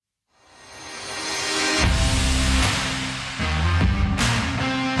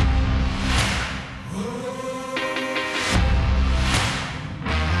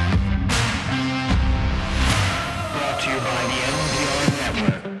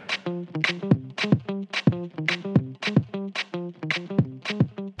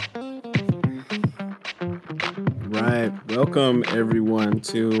Welcome, everyone,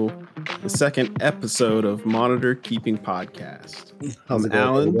 to the second episode of Monitor Keeping Podcast. How's I'm it going,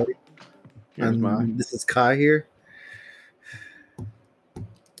 Alan. everybody? Here's This is Kai here.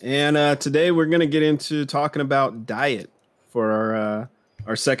 And today we're going to get into talking about diet for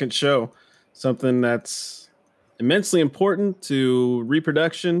our second show. Something that's immensely important to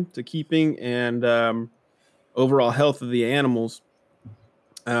reproduction, to keeping, and overall health of the animals.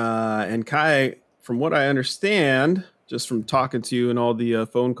 And Kai, from what I understand, just from talking to you and all the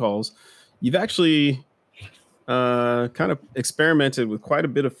phone calls, you've actually kind of experimented with quite a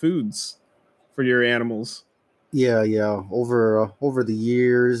bit of foods for your animals. Yeah. Over the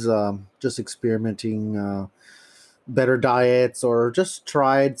years, just experimenting better diets, or just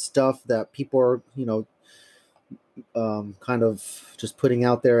tried stuff that people are, kind of just putting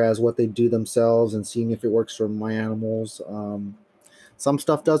out there as what they do themselves and seeing if it works for my animals. Some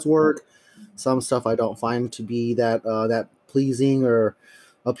stuff does work. Some stuff I don't find to be that pleasing or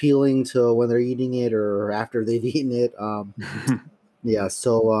appealing to when they're eating it or after they've eaten it. Yeah.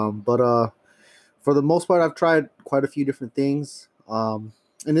 But for the most part, I've tried quite a few different things.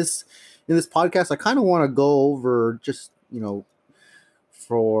 In this podcast, I kind of want to go over just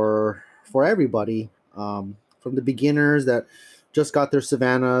for everybody, from the beginners that just got their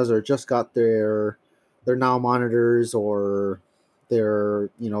savannas or just got their now monitors or their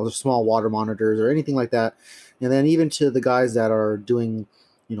their small water monitors or anything like that, and then even to the guys that are doing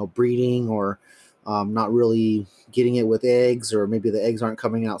breeding or not really getting it with eggs, or maybe the eggs aren't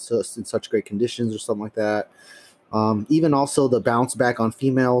coming out in such great conditions or something like that. Even also the bounce back on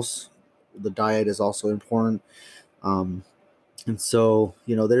females, the diet is also important. And so,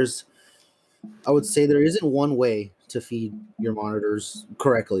 I would say there isn't one way to feed your monitors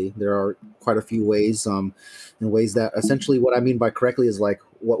correctly. There are quite a few ways, and ways that essentially what I mean by correctly is like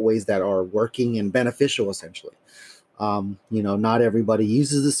what ways that are working and beneficial, essentially. Not everybody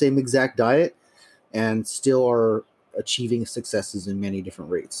uses the same exact diet and still are achieving successes in many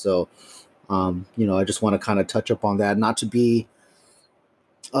different rates. So, I just want to kind of touch up on that, not to be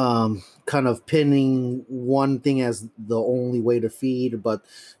kind of pinning one thing as the only way to feed, but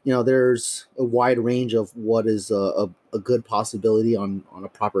there's a wide range of what is a good possibility on a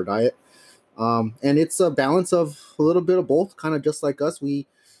proper diet. And it's a balance of a little bit of both, kind of just like us. We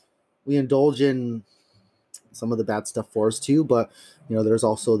indulge in some of the bad stuff for us too, but there's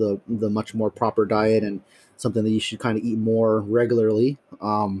also the much more proper diet and something that you should kind of eat more regularly.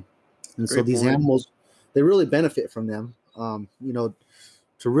 And Great so these point. animals, they really benefit from them.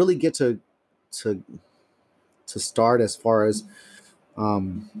 To really get to start as far as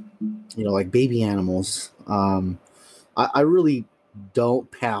like baby animals, I really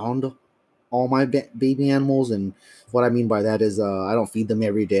don't pound all my baby animals, and what I mean by that is I don't feed them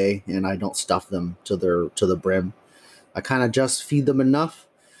every day, and I don't stuff them to the brim. I kind of just feed them enough.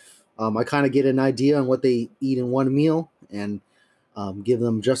 I kind of get an idea on what they eat in one meal, and give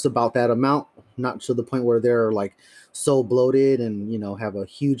them just about that amount, not to the point where they're like so bloated and have a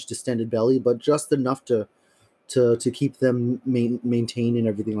huge distended belly, but just enough to keep them maintained and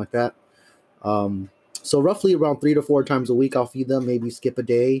everything like that. So roughly around 3 to 4 times a week, I'll feed them, maybe skip a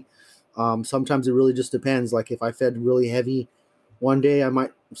day. Sometimes it really just depends. Like if I fed really heavy one day, I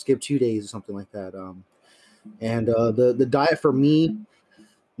might skip 2 days or something like that. And the diet for me,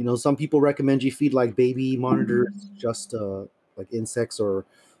 some people recommend you feed like baby monitors, just like insects or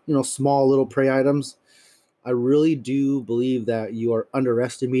small little prey items. I really do believe that you are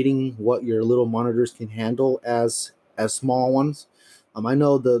underestimating what your little monitors can handle as small ones. I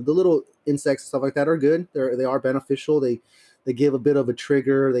know the little insects and stuff like that are good. They are beneficial. They give a bit of a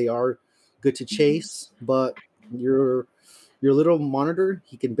trigger. They are good to chase, but your little monitor,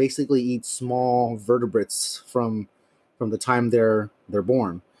 he can basically eat small vertebrates from the time they're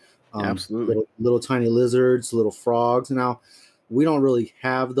born. Absolutely. Little tiny lizards, little frogs. Now, we don't really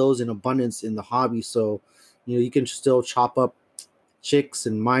have those in abundance in the hobby, so you can still chop up chicks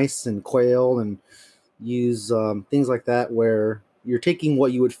and mice and quail and use things like that, where you're taking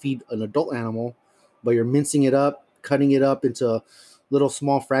what you would feed an adult animal, but you're mincing it up, cutting it up into little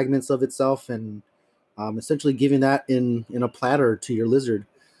small fragments of itself, and essentially giving that in a platter to your lizard.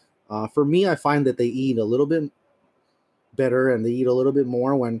 For me, I find that they eat a little bit better and they eat a little bit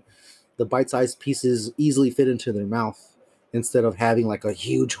more when the bite-sized pieces easily fit into their mouth, instead of having like a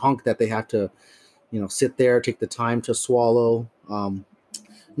huge hunk that they have to sit there, take the time to swallow,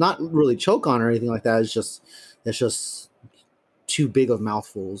 not really choke on or anything like that. It's just too big of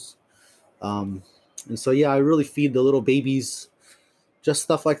mouthfuls. And so, yeah, I really feed the little babies just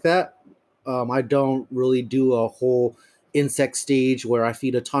stuff like that. I don't really do a whole insect stage where I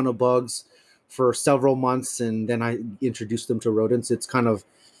feed a ton of bugs for several months, and then I introduced them to rodents. It's kind of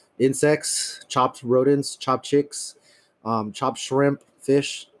insects, chopped rodents, chopped chicks, chopped shrimp,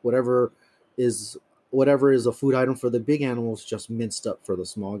 fish, is whatever is a food item for the big animals, just minced up for the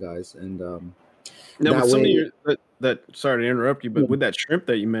small guys, and Now, with that some of way. your that sorry to interrupt you, but with that shrimp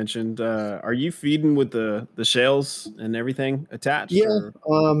that you mentioned, are you feeding with the shells and everything attached, Yeah.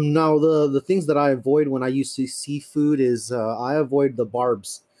 or? Now the things that I avoid when I use seafood is I avoid the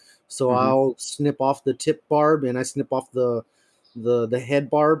barbs. So Mhm. I'll snip off the tip barb and I snip off the head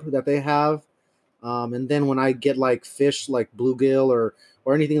barb that they have. And then when I get like fish like bluegill or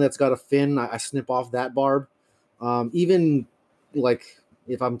anything that's got a fin, I snip off that barb. Even like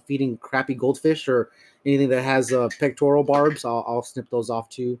if I'm feeding crappy goldfish or anything that has pectoral barbs, I'll snip those off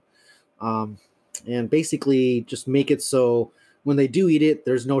too. Um, and basically just make it so when they do eat it,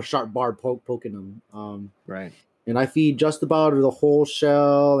 there's no sharp barb poking them. Right. And I feed just about the whole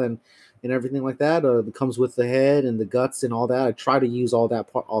shell and everything like that. It comes with the head and the guts and all that. I try to use all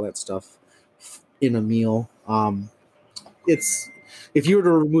that stuff in a meal. It's if you were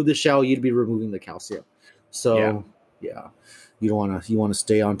to remove the shell, you'd be removing the calcium. Yeah. So yeah, you want to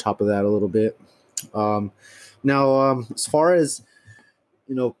stay on top of that a little bit. Um, now, as far as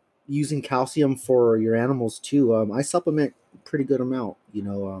using calcium for your animals too, I supplement pretty good amount,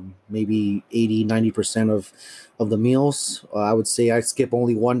 maybe 80-90% of the meals. I would say I skip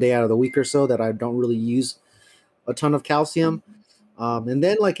only one day out of the week or so that I don't really use a ton of calcium. And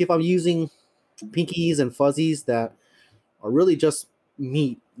then like if I'm using pinkies and fuzzies that are really just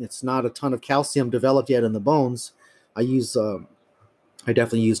meat, it's not a ton of calcium developed yet in the bones, i use I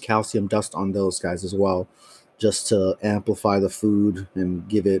definitely use calcium dust on those guys as well, just to amplify the food and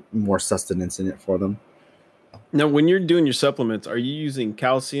give it more sustenance in it for them. Now, when you're doing your supplements, are you using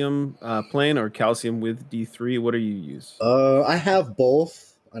calcium plain or calcium with D3? What do you use? I have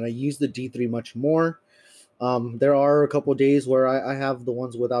both, and I use the D3 much more. There are a couple days where I have the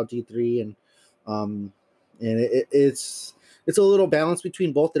ones without D3, um, and it's a little balance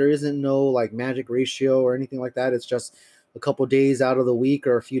between both. There isn't no like magic ratio or anything like that. It's just a couple days out of the week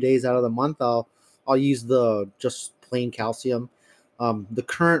or a few days out of the month. I'll use the just plain calcium. The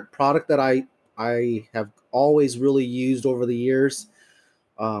current product that I have always really used over the years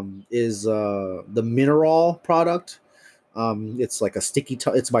is the Mineral product. It's like a sticky.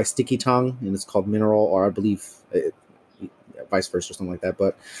 It's by Sticky Tongue, and it's called Mineral, or I believe vice versa or something like that.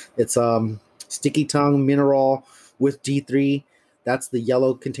 But it's Sticky Tongue Mineral with D3. That's the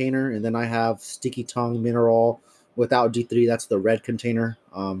yellow container, and then I have Sticky Tongue Mineral without D3. That's the red container.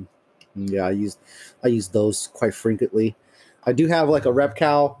 Yeah, I use those quite frequently. I do have like a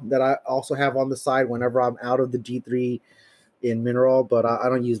Repcal that I also have on the side whenever I'm out of the D3 in Mineral, but I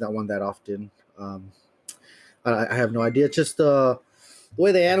don't use that one that often. Um, I have no idea. It's just the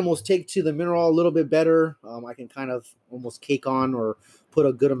way the animals take to the Mineral a little bit better. I can kind of almost cake on or put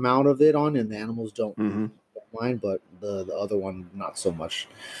a good amount of it on, and the animals Hmm. don't mind, but the other one not so much.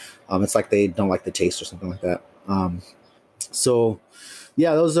 It's like they don't like the taste or something like that. So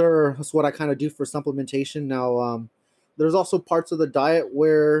yeah, that's what I kind of do for supplementation. Now, there's also parts of the diet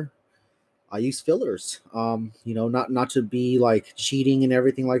where I use fillers. Not to be like cheating and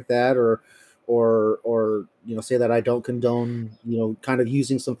everything like that, or say that I don't condone kind of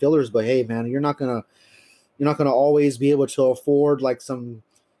using some fillers. But hey, man, you're not gonna always be able to afford like some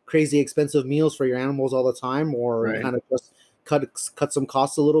crazy expensive meals for your animals all the time, or you Right. kind of just cut some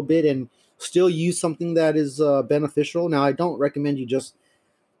costs a little bit and still use something that is beneficial. Now, I don't recommend you just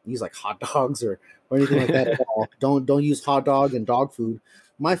use like hot dogs or anything like that at all. Don't use hot dog and dog food.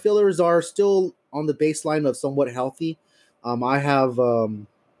 My fillers are still on the baseline of somewhat healthy. I have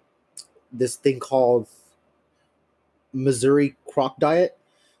this thing called Missouri Croc Diet,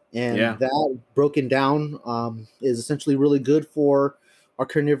 and Yeah. that broken down is essentially really good for our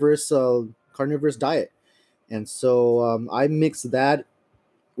carnivorous diet. And so I mix that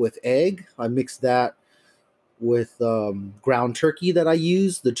with egg. I mix that with ground turkey that I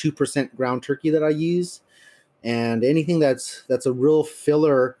use, the 2% ground turkey that I use, and anything that's a real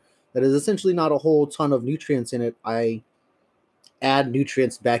filler that is essentially not a whole ton of nutrients in it. I add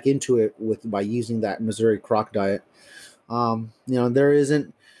nutrients back into it with by using that Missouri Croc Diet. There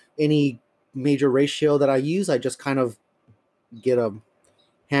isn't any major ratio that I use. I just kind of get a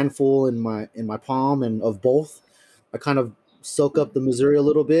handful in my palm and of both. I kind of soak up the Missouri a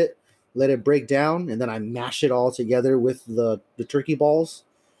little bit, let it break down, and then I mash it all together with the turkey balls,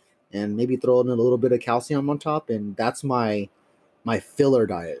 and maybe throw in a little bit of calcium on top, and that's my filler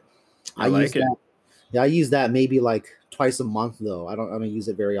diet. I I use like it. that. Yeah, I use that maybe like twice a month though. I don't use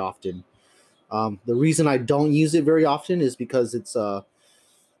it very often. The reason I don't use it very often is because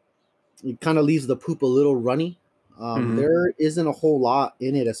it kind of leaves the poop a little runny. Hmm. There isn't a whole lot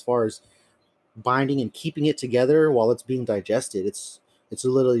in it as far as binding and keeping it together while it's being digested. It's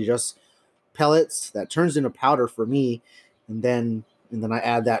literally just pellets that turns into powder for me, and then I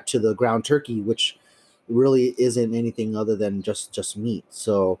add that to the ground turkey, which really isn't anything other than just meat.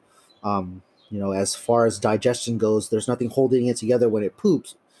 So, as far as digestion goes, there's nothing holding it together when it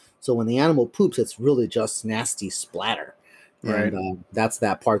poops. So when the animal poops, it's really just nasty splatter, and Right. that's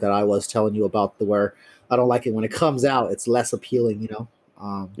that part that I was telling you about, the where I don't like it when it comes out. It's less appealing.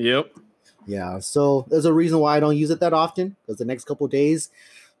 Yep. Yeah, so there's a reason why I don't use it that often, because the next couple of days,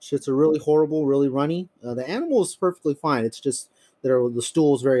 shits are really horrible, really runny. The animal is perfectly fine. It's just the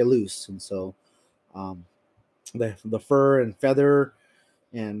stool is very loose, and so um, the fur and feather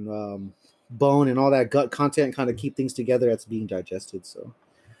and bone and all that gut content kind of keep things together as being digested. So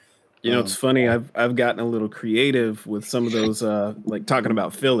It's um, funny. I've gotten a little creative with some of those, like talking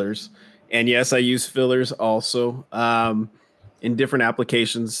about fillers. And yes, I use fillers also in different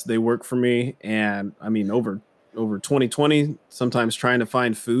applications. They work for me. And I mean, over 2020, sometimes trying to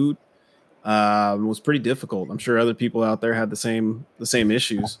find food was pretty difficult. I'm sure other people out there had the same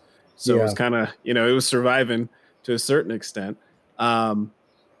issues. So it was yeah, kind of it was surviving to a certain extent. Um,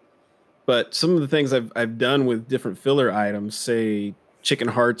 but some of the things I've done with different filler items, say chicken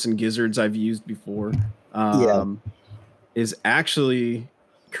hearts and gizzards I've used before, yeah, um, is actually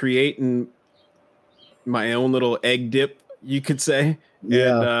creating my own little egg dip, you could say, and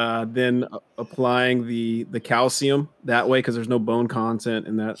yeah. then applying the calcium that way because there's no bone content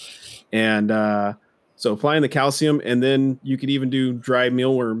in that, and so applying the calcium, and then you could even do dried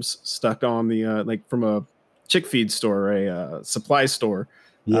mealworms stuck on the like from a chick feed store or a supply store.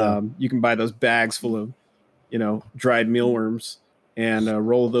 Yeah. You can buy those bags full of dried mealworms and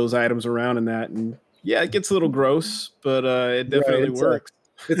roll those items around in that, and yeah, it gets a little gross, but it Right. definitely works.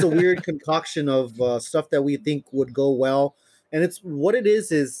 It's a weird concoction of stuff that we think would go well, and it's what it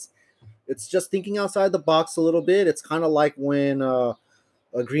is it's just thinking outside the box a little bit. It's kind of like when a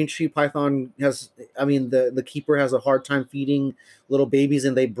green tree python has, I mean, the keeper has a hard time feeding little babies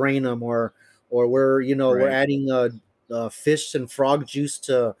and they brain them, or we're Right. adding fish and frog juice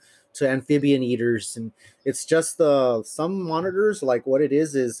to amphibian eaters, and it's just some monitors, like what it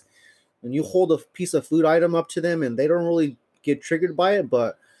is when you hold a piece of food item up to them and they don't really get triggered by it,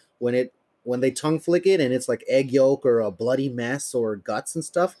 but when it when they tongue flick it and it's like egg yolk or a bloody mess or guts and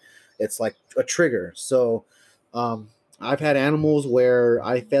stuff, it's like a trigger. So um, I've had animals where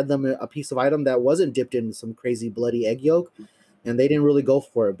I fed them a piece of item that wasn't dipped in some crazy bloody egg yolk, and they didn't really go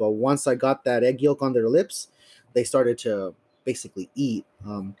for it. But once I got that egg yolk on their lips, they started to basically eat.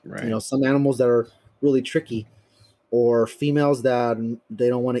 Right. Some animals that are really tricky, or females that they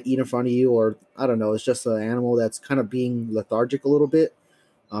don't want to eat in front of you, or I don't know, it's just an animal that's kind of being lethargic a little bit.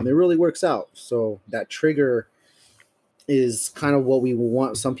 It really works out. So that trigger is kind of what we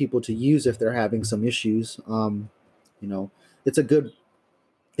want some people to use if they're having some issues. You know, it's a good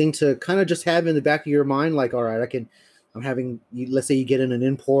thing to kind of just have in the back of your mind, like, all right, I'm having, let's say you get in an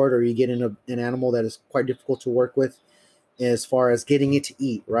import or you get in an animal that is quite difficult to work with as far as getting it to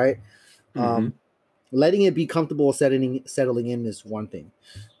eat, right? Hmm. Um, Letting it be comfortable settling in is one thing,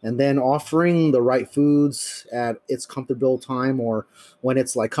 and then offering the right foods at its comfortable time, or when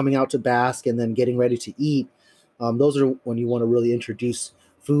it's like coming out to bask and then getting ready to eat. Those are when you want to really introduce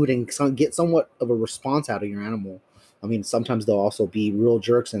food and get somewhat of a response out of your animal. I mean, sometimes they'll also be real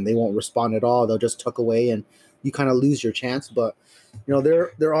jerks and they won't respond at all. They'll just tuck away and you kind of lose your chance. But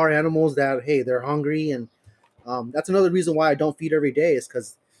there are animals that, hey, they're hungry, and that's another reason why I don't feed every day, is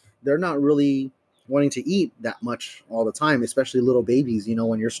because they're not really wanting to eat that much all the time, especially little babies.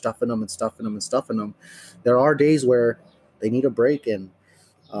 When you're stuffing them and stuffing them and stuffing them, there are days where they need a break, and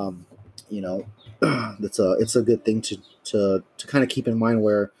um, you know, it's a good thing to kind of keep in mind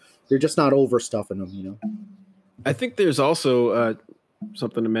where you're just not overstuffing them. I think there's also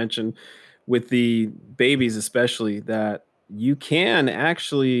something to mention with the babies, especially that you can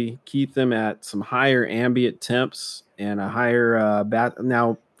actually keep them at some higher ambient temps and a higher bath.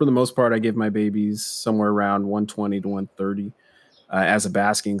 Now, for the most part, I give my babies somewhere around 120 to 130 as a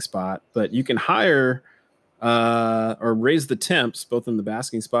basking spot, but you can higher or raise the temps both in the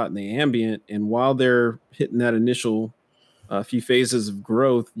basking spot and the ambient. And while they're hitting that initial few phases of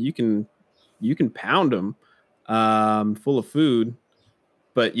growth, you can pound them full of food,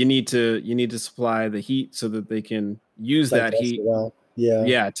 but you need to supply the heat so that they can use that Digest heat, well. Yeah.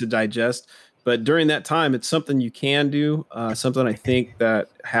 yeah, to digest. But during that time, it's something you can do. Something I think that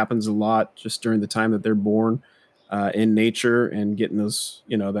happens a lot just during the time that they're born in nature and getting those,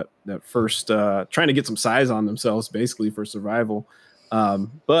 that first trying to get some size on themselves, basically for survival.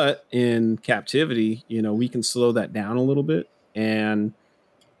 But in captivity, we can slow that down a little bit and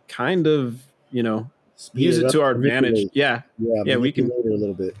kind of, Speed use it it up, to our advantage. manipulate. Yeah. Yeah, Yeah, we can. manipulate it a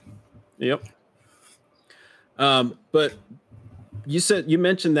little bit. Yep. But you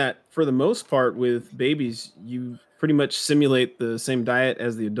mentioned that for the most part with babies, you pretty much simulate the same diet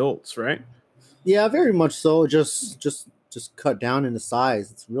as the adults, right? Yeah, very much so. Just cut down in the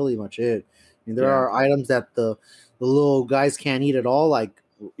size. It's really much it. I mean, there Yeah. are items that the little guys can't eat at all. Like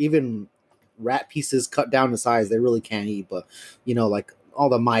even rat pieces cut down in size, they really can't eat. But like all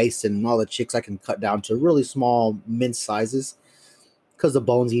the mice and all the chicks, I can cut down to really small mince sizes because the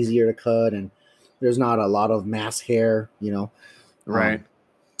bone's easier to cut and there's not a lot of mass hair. Right.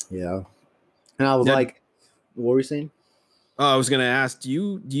 Yeah. And I was Now, like, what were you saying? I was going to ask,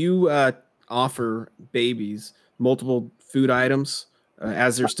 do you offer babies multiple food items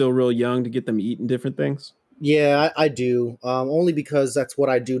as they're still real young to get them eating different things? Yeah, I do. Only because that's what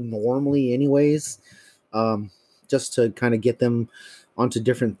I do normally, anyways. Um, just to kind of get them onto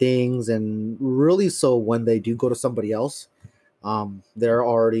different things, and really, so when they do go to somebody else, they're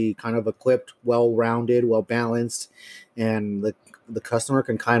already kind of equipped, well-rounded, well-balanced, and the customer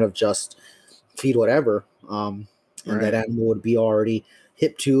can kind of just feed whatever, and that Right. animal would be already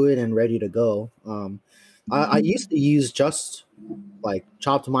hip to it and ready to go. I used to use just like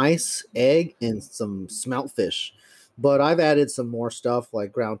chopped mice, egg, and some smelt fish. But I've added some more stuff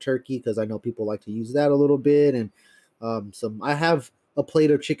like ground turkey because I know people like to use that a little bit, and some. I have a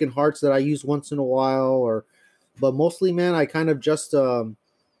plate of chicken hearts that I use once in a while, but mostly, man, I kind of just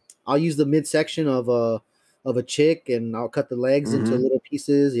I'll use the midsection of a chick, and I'll cut the legs into Mm-hmm. little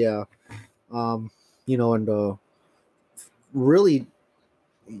pieces. Yeah, um, and really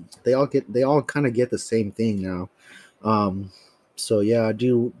they all kind of get the same thing now. Um, so yeah, I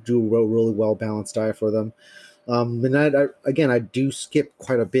do a really well balanced diet for them. And again, I do skip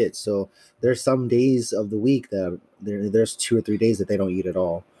quite a bit. So there's some days of the week that there's 2 or 3 days that they don't eat at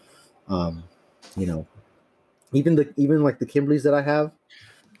all. Um, you know, even like the Kimberleys that I have,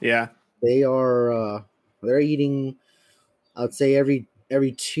 Yeah. they are they're eating. I'd say every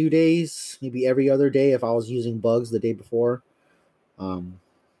 2 days, maybe every other day if I was using bugs the day before. Um,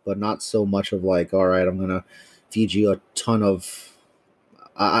 but not so much of like, all right, I'm gonna feed you a ton of.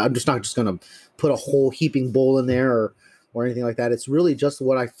 I'm just not just gonna put a whole heaping bowl in there or anything like that. It's really just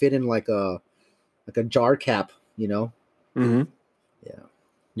what I fit in like a jar cap, you know. Mm-hmm. Yeah.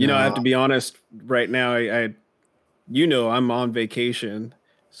 I have No. to be honest right now. I'm on vacation,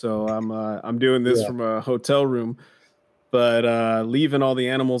 so I'm doing this Yeah. from a hotel room. But leaving all the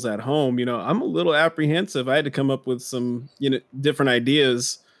animals at home, I'm a little apprehensive. I had to come up with some, different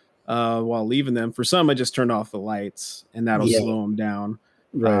ideas while leaving them. For some, I just turned off the lights, and that'll Yeah. slow them down.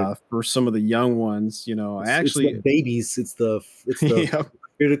 Right. For some of the young ones, I It's the actually, babies. It's the yeah,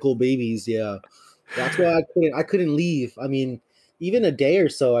 critical babies. Yeah. That's why I couldn't leave. I mean, even a day or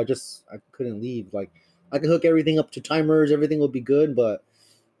so, I couldn't leave. Like I could hook everything up to timers, everything will be good, but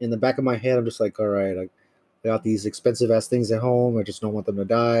in the back of my head, I'm just like, all right, I got these expensive ass things at home. I just don't want them to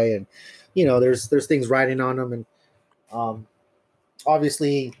die, and there's things riding on them, and um,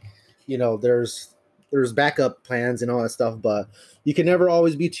 obviously, there's backup plans and all that stuff, but you can never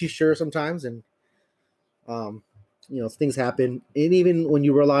always be too sure sometimes, and um, things happen, and even when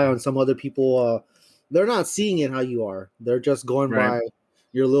you rely on some other people, they're not seeing it how you are. They're just going right. by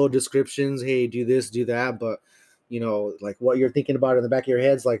your little descriptions. Hey, do this, do that, but like what you're thinking about in the back of your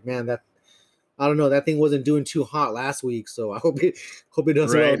head's like, man, that I don't know. That thing wasn't doing too hot last week, so I hope it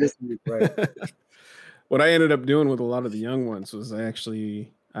does well Right. this week. Right. What I ended up doing with a lot of the young ones was I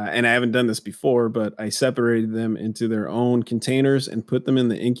actually, and I haven't done this before, but I separated them into their own containers and put them in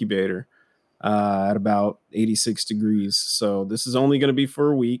the incubator at about 86 degrees. So this is only going to be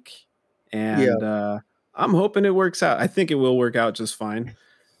for a week, Yeah. and I'm hoping it works out. I think it will work out just fine,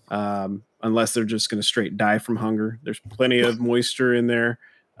 unless they're just going to straight die from hunger. There's plenty of moisture in there.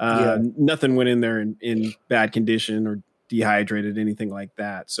 Yeah. Nothing went in there in bad condition or dehydrated, anything like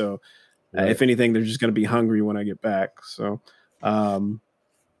that. So Right. if anything, they're just going to be hungry when I get back. So, um,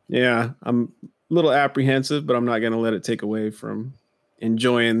 yeah, I'm a little apprehensive, but I'm not going to let it take away from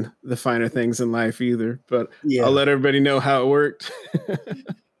enjoying the finer things in life either. But I'll Yeah. let everybody know how it worked.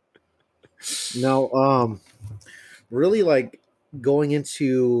 Now, really like going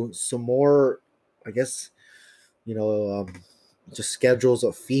into some more, I guess, just schedules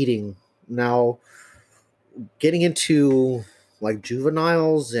of feeding. Now, getting into like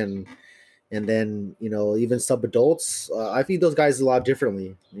juveniles and then even sub adults, I feed those guys a lot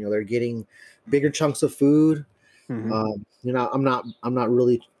differently. They're getting bigger chunks of food. Mhm. I'm not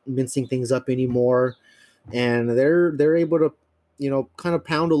really mincing things up anymore, and they're able to kind of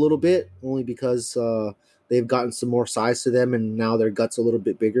pound a little bit, only because they've gotten some more size to them, and now their gut's a little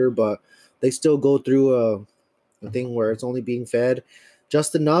bit bigger. But they still go through a thing where it's only being fed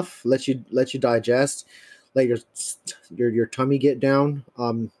just enough, let you digest, let your tummy get down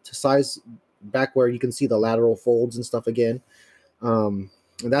to size back where you can see the lateral folds and stuff again. And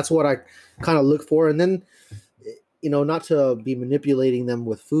that's what I kind of look for. And then, not to be manipulating them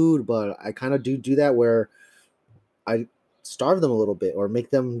with food, but I kind of do that where I starve them a little bit or make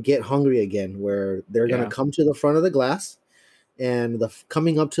them get hungry again, where they're going Yeah. to come to the front of the glass, and the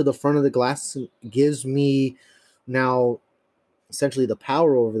coming up to the front of the glass gives me now essentially the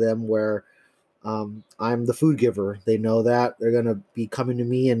power over them, where I'm the food giver. They know that they're going to be coming to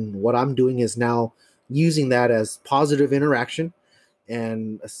me, and what I'm doing is now using that as positive interaction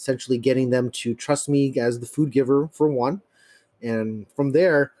and essentially getting them to trust me as the food giver for one. And from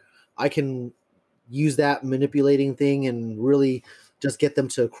there, I can use that manipulating thing and really just get them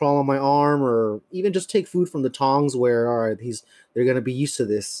to crawl on my arm, or even just take food from the tongs where, all right, they're going to be used to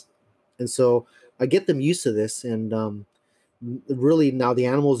this. And so I get them used to this. And really now the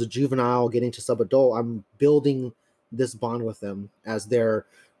animal is a juvenile getting to sub-adult. I'm building this bond with them as they're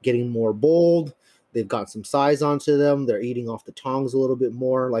getting more bold. They've got some size onto them. They're eating off the tongs a little bit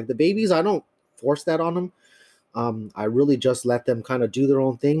more. Like the babies, I don't force that on them. I really just let them kind of do their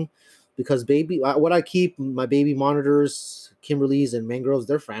own thing, because what I keep my baby monitors, Kimberleys and mangroves,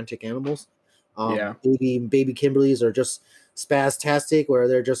 they're frantic animals. Yeah. Baby Kimberleys are just spastastic, where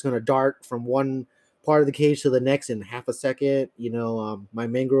they're just going to dart from one part of the cage to the next in half a second. My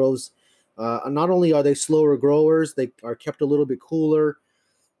mangroves, not only are they slower growers, they are kept a little bit cooler.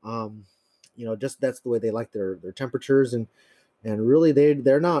 Just that's the way they like their temperatures, and really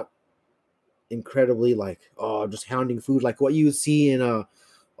they're not incredibly like, just hounding food like what you would see in a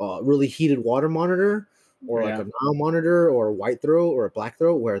really heated water monitor, or like a Nile monitor or a white throat or a black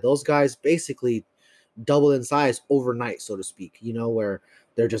throat, where those guys basically double in size overnight, so to speak, where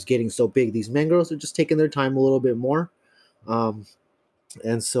they're just getting so big. These mangroves are just taking their time a little bit more.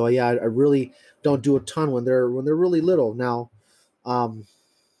 And so, yeah, I really don't do a ton when they're really little. Now,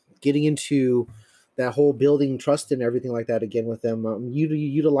 getting into that whole building trust and everything like that again with them,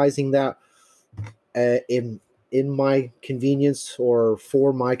 utilizing that in my convenience, or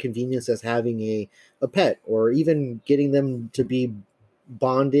for my convenience, as having a pet, or even getting them to be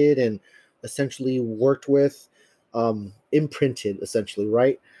bonded and essentially worked with, imprinted essentially,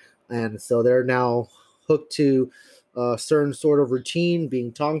 right? And so they're now hooked to a certain sort of routine,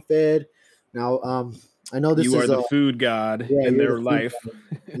 being tongue fed. Now, I know this You is are the food god yeah, in you're their the food life.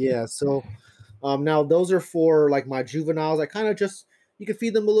 guy. Yeah, so now those are for like my juveniles. I kind of just, you can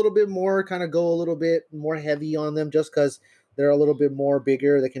feed them a little bit more, kind of go a little bit more heavy on them, just because they're a little bit more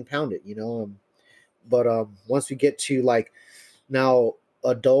bigger. They can pound it. But once we get to like now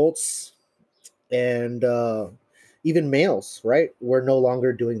adults and even males, right? We're no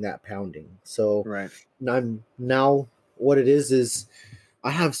longer doing that pounding. So Right. I'm now, what it is I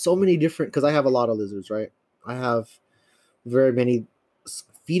have so many different, because I have a lot of lizards, right? I have very many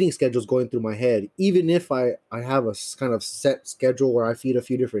feeding schedules going through my head. Even if I have a kind of set schedule where I feed a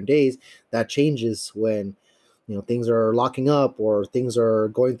few different days, that changes when things are locking up, or things are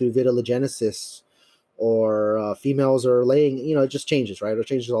going through vitellogenesis, or females are laying. It just changes, right? It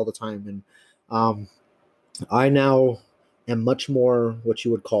changes all the time. And I now am much more what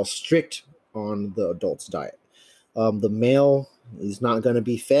you would call strict on the adult's diet. The male is not going to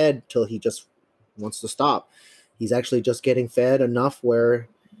be fed till he just wants to stop. He's actually just getting fed enough where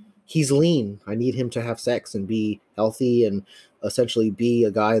he's lean. I need him to have sex and be healthy, and essentially be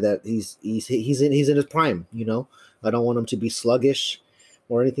a guy that he's in his prime. I don't want him to be sluggish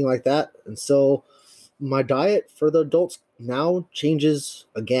or anything like that. And so my diet for the adults now changes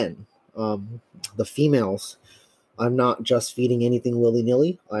again. The females, I'm not just feeding anything willy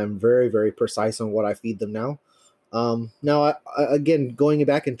nilly. I'm very, very precise on what I feed them now. Now, again, going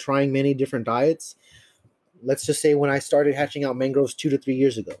back and trying many different diets. Let's just say when I started hatching out mangroves 2 to 3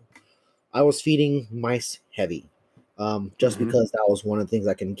 years ago, I was feeding mice heavy, just because that was one of the things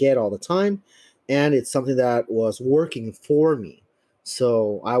I can get all the time, and it's something that was working for me.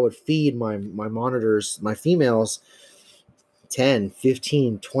 So I would feed my monitors, my females, 10,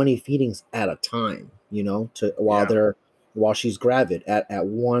 15, 20 feedings at a time, to while she's gravid at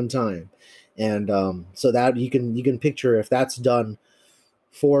one time. And so that you can picture, if that's done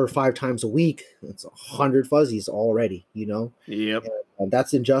 4 or 5 times a week, it's 100 fuzzies already, Yep. and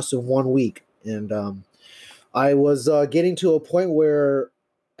that's in just in 1 week. And I was getting to a point where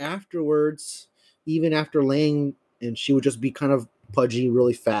afterwards, even after laying, and she would just be kind of pudgy,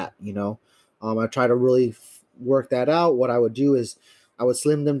 really fat. I try to really work that out, what I would do is I would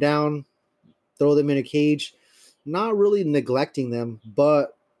slim them down, throw them in a cage, not really neglecting them,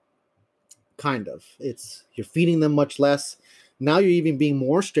 but kind of. It's you're feeding them much less. Now you're even being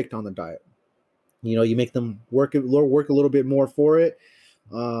more strict on the diet. You make them work a little bit more for it.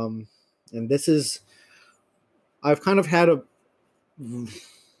 And this is I've kind of had a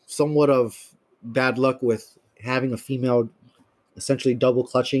somewhat of bad luck with having a female essentially double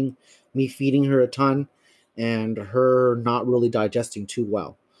clutching me, feeding her a ton and her not really digesting too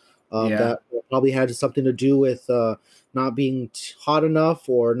well. That probably had something to do with not being hot enough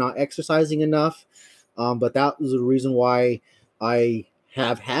or not exercising enough. But that was the reason why I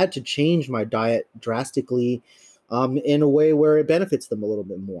have had to change my diet drastically in a way where it benefits them a little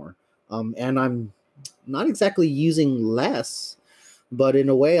bit more. And I'm not exactly using less, but in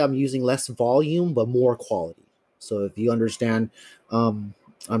a way I'm using less volume, but more quality. So if you understand, I'm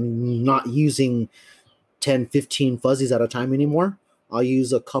not using 10, 15 fuzzies at a time anymore. I'll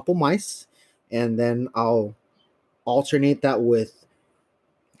use a couple mice and then I'll alternate that with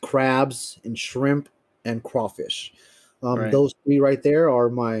crabs and shrimp and crawfish. Right. Those three right there are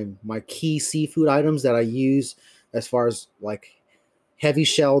my key seafood items that I use as far as like heavy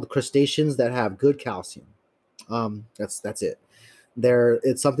shelled crustaceans that have good calcium. That's it.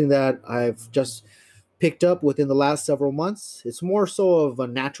 It's something that I've just picked up within the last several months. It's more so of a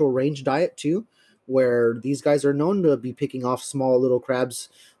natural range diet too, where these guys are known to be picking off small little crabs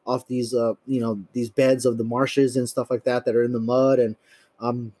off these these beds of the marshes and stuff like that are in the mud.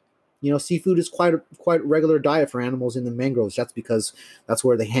 And seafood is quite regular diet for animals in the mangroves. That's because that's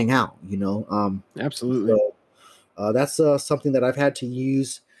where they hang out. Absolutely. So that's something that I've had to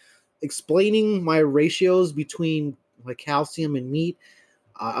use. Explaining my ratios between like calcium and meat,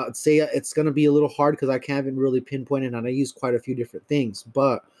 I'd say it's going to be a little hard because I can't really pinpoint it, and I use quite a few different things.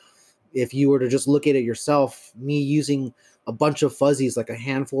 But if you were to just look at it yourself, me using a bunch of fuzzies, like a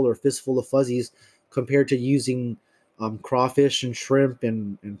handful or fistful of fuzzies, compared to using crawfish and shrimp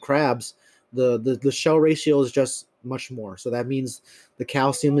and crabs, the shell ratio is just much more. So that means the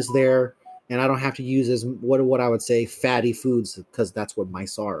calcium is there, and I don't have to use as what I would say fatty foods, because that's what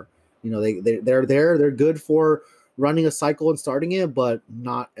mice are. They're there. They're good for running a cycle and starting it, but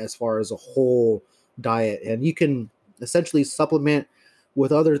not as far as a whole diet. And you can essentially supplement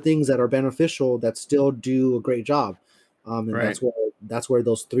with other things that are beneficial that still do a great job. And Right. that's where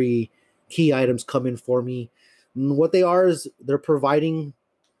those three key items come in for me. And what they are is they're providing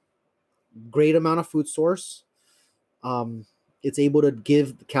great amount of food source. It's able to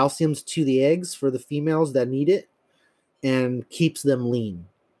give calciums to the eggs for the females that need it and keeps them lean.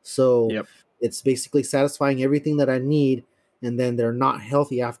 So Yep. it's basically satisfying everything that I need, and then they're not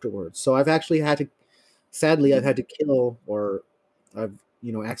healthy afterwards. So I've actually sadly, I've had to kill, or I've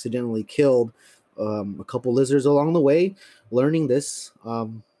accidentally killed a couple lizards along the way. Learning this,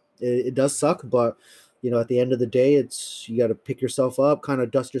 it does suck, but at the end of the day, it's you got to pick yourself up, kind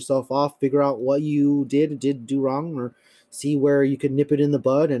of dust yourself off, figure out what you did do wrong, or see where you could nip it in the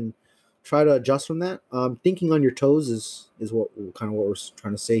bud and try to adjust from that. Thinking on your toes is what we're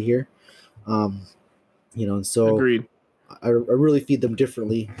trying to say here. And so Agreed. I really feed them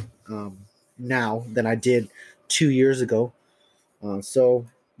differently now than I did 2 years ago. So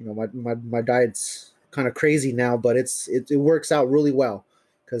my diet's kind of crazy now, but it works out really well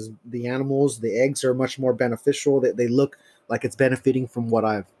because the eggs are much more beneficial. They look like it's benefiting from what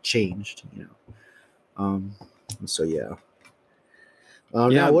I've changed. So yeah. Yeah.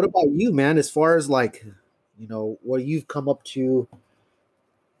 Now, what about you, man? As far as like, what you've come up to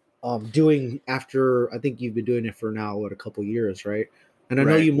doing after, I think you've been doing it for now, a couple years, right? And I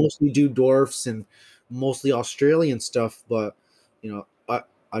know Right. you mostly do dwarfs and mostly Australian stuff, but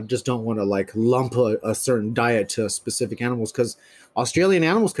I just don't want to like lump a certain diet to specific animals because Australian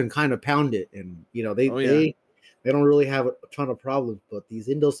animals can kind of pound it, and Oh yeah. they don't really have a ton of problems, but these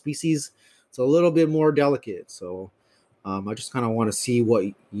Indo species, it's a little bit more delicate. So I just kind of want to see what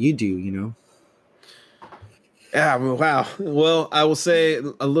you do. Yeah, well, wow. Well, I will say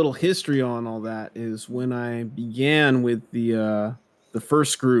a little history on all that is when I began with the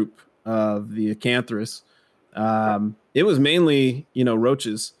first group of the Acanthurus. It was mainly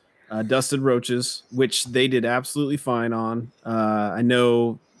roaches, dusted roaches, which they did absolutely fine on. I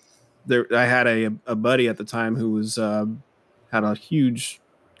know there. I had a buddy at the time who was had a huge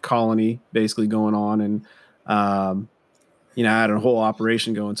colony basically going on, and I had a whole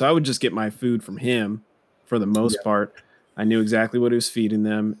operation going. So I would just get my food from him for the Yeah. most part. I knew exactly what he was feeding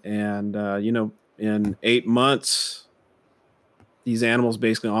them. And, in 8 months, these animals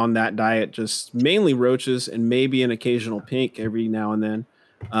basically on that diet, just mainly roaches and maybe an occasional pink every now and then.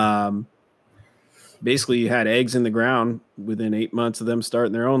 Um, basically had eggs in the ground within 8 months of them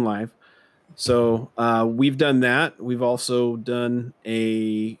starting their own life. So we've done that. We've also done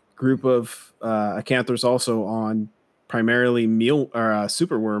a group of acanthers also on primarily meal or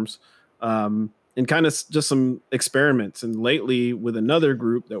superworms, and kind of just some experiments. And lately, with another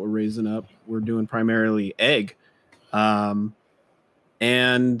group that we're raising up, we're doing primarily egg. Um,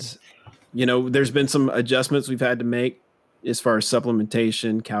 and there's been some adjustments we've had to make as far as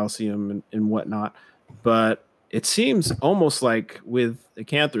supplementation, calcium, and whatnot. But it seems almost like with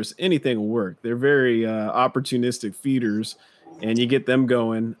acanthers, anything will work. They're very opportunistic feeders, and you get them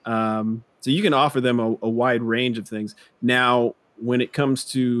going. So you can offer them a wide range of things. Now, when it comes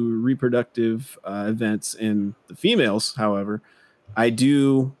to reproductive events in the females, however, I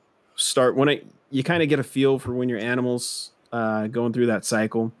do start you kind of get a feel for when your animals going through that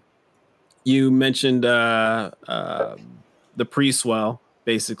cycle. You mentioned the pre-swell,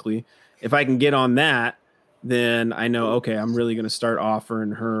 basically. If I can get on that, then I know, okay, I'm really going to start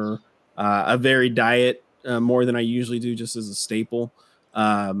offering her a varied diet, more than I usually do, just as a staple.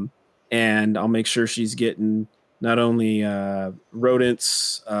 And I'll make sure she's getting not only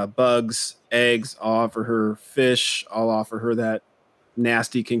rodents, bugs, eggs. I'll offer her fish. I'll offer her that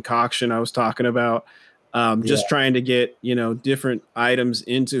nasty concoction I was talking about. Just trying to get different items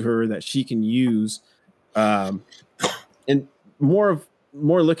into her that she can use, and more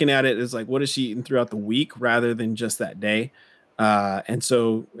looking at it as like, what is she eating throughout the week rather than just that day. And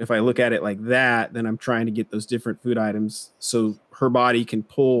so if I look at it like that, then I'm trying to get those different food items so her body can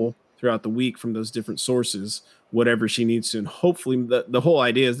pull throughout the week from those different sources whatever she needs to. And hopefully the whole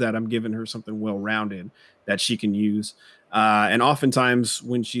idea is that I'm giving her something well-rounded that she can use. And oftentimes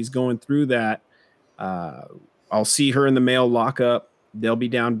when she's going through that, I'll see her and the male lock up. They'll be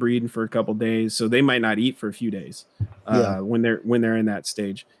down breeding for a couple days, so they might not eat for a few days when they're in that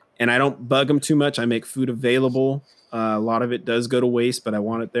stage. And I don't bug them too much. I make food available. A lot of it does go to waste, but I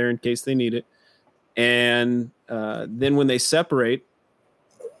want it there in case they need it. And then when they separate,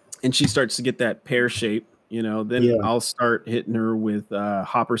 and she starts to get that pear shape, then I'll start hitting her with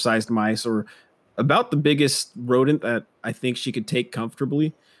hopper-sized mice, or about the biggest rodent that I think she could take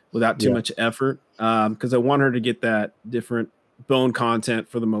comfortably without too much effort, because I want her to get that different bone content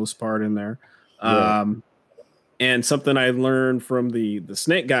for the most part in there. And something I learned from the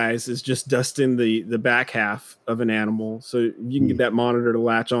snake guys is just dusting the back half of an animal, so you can get that monitor to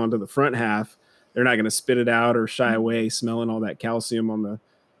latch onto the front half. They're not going to spit it out or shy away smelling all that calcium on the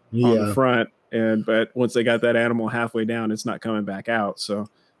front. But once they got that animal halfway down, it's not coming back out. So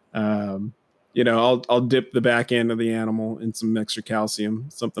I'll dip the back end of the animal in some extra calcium,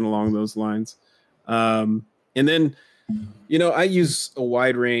 something along those lines. And then, I use a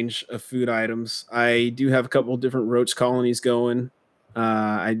wide range of food items. I do have a couple of different roach colonies going.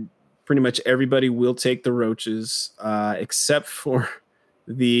 I pretty much everybody will take the roaches, except for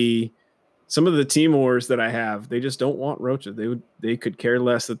some of the Timors that I have. They just don't want roaches. They could care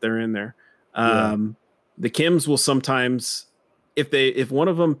less that they're in there. The Kims will sometimes, if one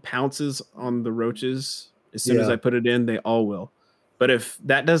of them pounces on the roaches as soon as I put it in, they all will. But if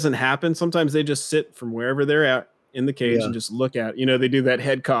that doesn't happen, sometimes they just sit from wherever they're at in the cage and just look at, they do that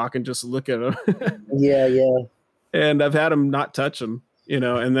head cock and just look at them. And I've had them not touch them,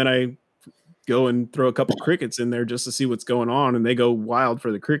 and then I go and throw a couple crickets in there just to see what's going on, and they go wild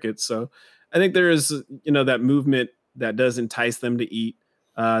for the crickets. So I think there is, that movement that does entice them to eat.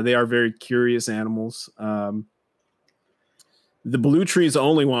 They are very curious animals. The blue trees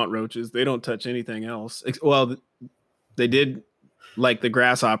only want roaches. They don't touch anything else. Well, they did like the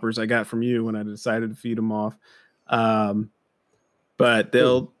grasshoppers I got from you when I decided to feed them off. But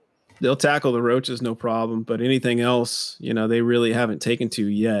they'll tackle the roaches, no problem. But anything else, they really haven't taken to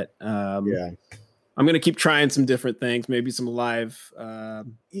yet. I'm going to keep trying some different things, maybe some live.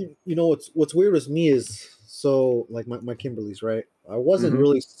 What's weird with me is, so like my Kimberleys, right? I wasn't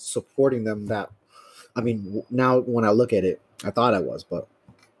really supporting them that. I mean, now when I look at it, I thought I was, but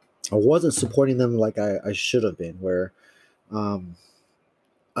I wasn't supporting them like I should have been. Where,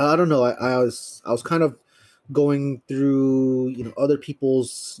 I don't know. I was kind of going through other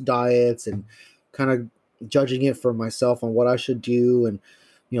people's diets and kind of judging it for myself on what I should do, and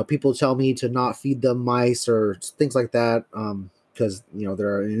people tell me to not feed them mice or things like that, because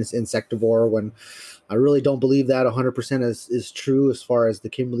they're an insectivore, when I really don't believe that 100% is true as far as the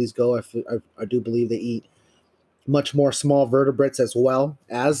Kimberleys go. I do believe they eat much more small vertebrates as well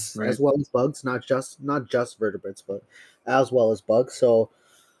as bugs, not just vertebrates, but as well as bugs. So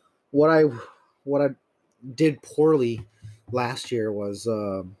what I did poorly last year was,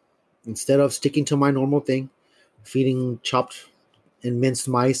 instead of sticking to my normal thing, feeding chopped and minced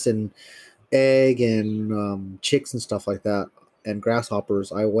mice and egg and chicks and stuff like that, and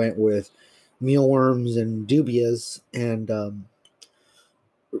grasshoppers, I went with mealworms and dubias, and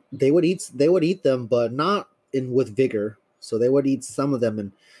they would eat them, but not in with vigor. So they would eat some of them,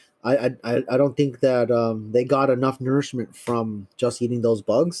 and I don't think that they got enough nourishment from just eating those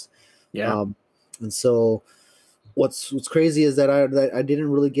bugs. Yeah. Um, and so what's crazy is that I didn't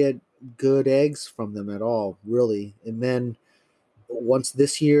really get good eggs from them at all, really. And then once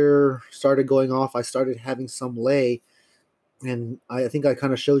this year started going off, I started having some lay, and I think I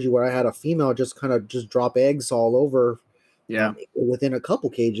kind of showed you where I had a female just kind of just drop eggs all over Yeah. within a couple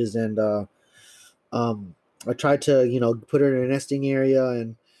cages, and um, I tried to put her in a nesting area,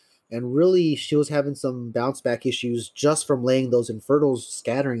 and really she was having some bounce back issues just from laying those infertils,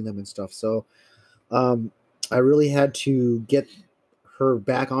 scattering them and stuff. So um, I really had to get her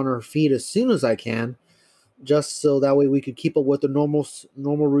back on her feet as soon as I can, just so that way we could keep up with the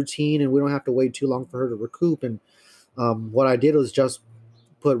normal routine, and we don't have to wait too long for her to recoup. And what I did was just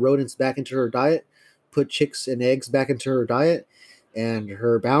put rodents back into her diet, put chicks and eggs back into her diet, and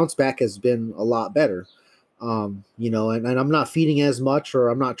her bounce back has been a lot better. And I'm not feeding as much, or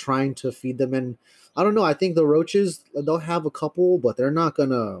I'm not trying to feed them. And I don't know. I think the roaches, they'll have a couple, but they're not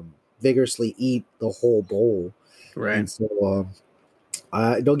gonna vigorously eat the whole bowl. Right. And so,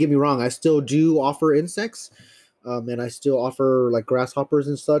 don't get me wrong, I still do offer insects, and I still offer like grasshoppers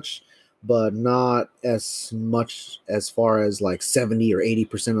and such, but not as much as far as like 70 or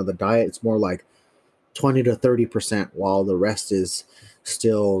 80% of the diet. It's more like 20 to 30%, while the rest is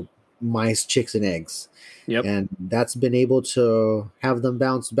still mice, chicks, and eggs. Yep. And that's been able to have them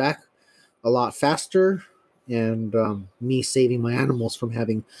bounce back a lot faster, and me saving my animals from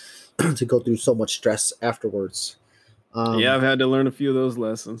having to go through so much stress afterwards. Yeah, Um, I've had to learn a few of those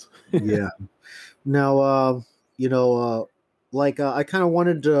lessons. yeah. Now, you know, uh, I kind of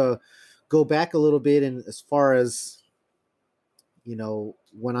wanted to go back a little bit, and as far as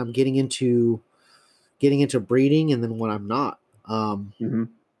when I'm getting into breeding, and then when I'm not. Hmm.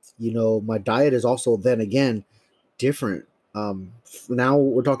 My diet is also then again different. Now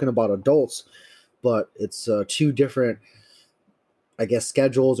we're talking about adults, but it's two different, I guess,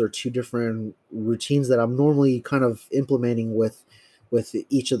 schedules, or two different routines that I'm normally kind of implementing with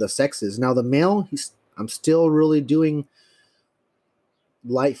each of the sexes. Now the male, I'm still really doing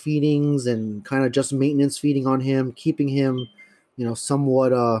light feedings and kind of just maintenance feeding on him, keeping him,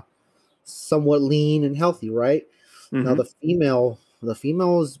 somewhat lean and healthy, right? Now Hmm. the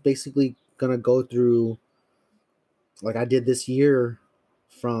female is basically gonna go through, like I did this year,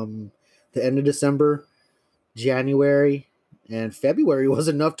 from the end of December, January, and February was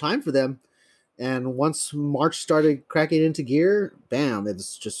enough time for them. And once March started cracking into gear, bam,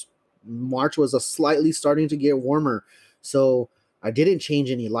 it's just March was a slightly starting to get warmer. So I didn't change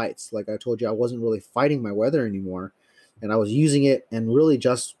any lights. Like I told you, I wasn't really fighting my weather anymore. And I was using it, and really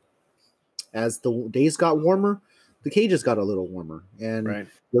just as the days got warmer, the cages got a little warmer, and Right.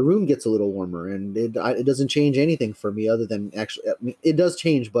 the room gets a little warmer, and it doesn't change anything for me other than actually, I mean, it does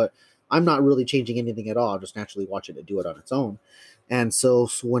change, but I'm not really changing anything at all. I'm just naturally watching it do it on its own. And so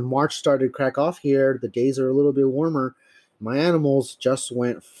when March started to crack off here, the days are a little bit warmer. My animals just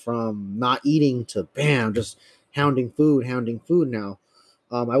went from not eating to bam, just hounding food now.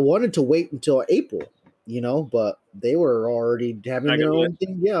 I wanted to wait until April, but they were already having Not their gonna let. own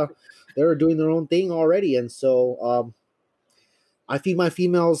thing. Yeah, they were doing their own thing already, and so I feed my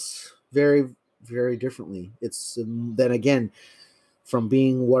females very, very differently. It's then again from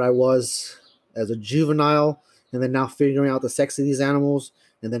being what I was as a juvenile, and then now figuring out the sex of these animals,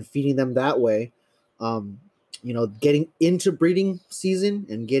 and then feeding them that way. Um, getting into breeding season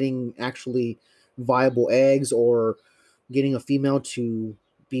and getting actually viable eggs, or getting a female to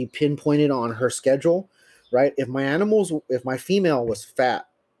be pinpointed on her schedule, right? If my female was fat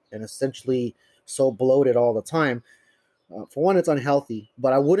and essentially so bloated all the time, for one, it's unhealthy,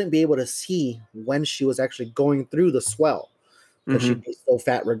 but I wouldn't be able to see when she was actually going through the swell, because Hmm. she'd be so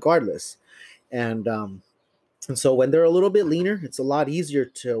fat regardless. And so when they're a little bit leaner, it's a lot easier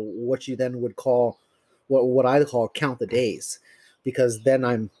to what you then would call, what I call, count the days, because then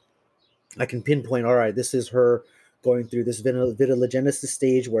I can pinpoint, all right, this is her going through this vitellogenesis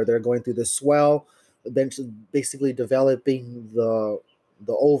stage where they're going through the swell, eventually basically developing the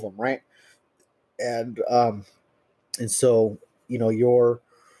ovum, right? And so you're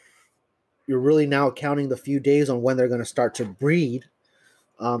really now counting the few days on when they're going to start to breed,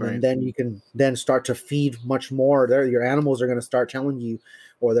 and Right. then you can then start to feed much more. Your animals are going to start telling you,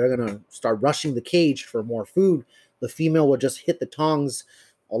 or they're going to start rushing the cage for more food. The female will just hit the tongs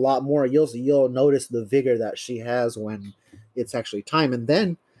a lot more. You'll notice the vigor that she has when it's actually time. And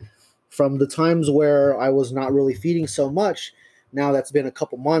then from the times where I was not really feeding so much, now that's been a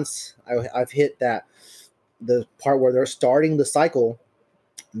couple months, I've hit that the part where they're starting the cycle,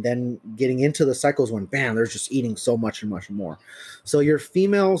 then getting into the cycles when bam, they're just eating so much and much more. So your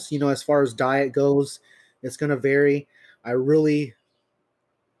females, as far as diet goes, it's going to vary. I really,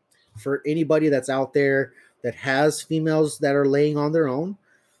 for anybody that's out there that has females that are laying on their own,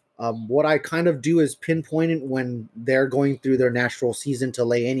 what I kind of do is pinpoint it when they're going through their natural season to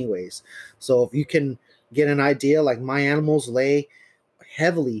lay anyways. So if you can get an idea, like my animals lay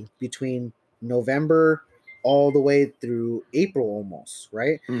heavily between November all the way through April almost,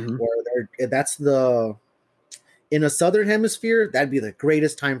 right? Mm-hmm. Where that's in a southern hemisphere, that'd be the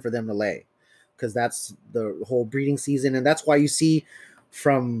greatest time for them to lay, because that's the whole breeding season. And that's why you see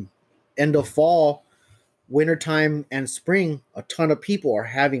from end of fall, wintertime, and spring, a ton of people are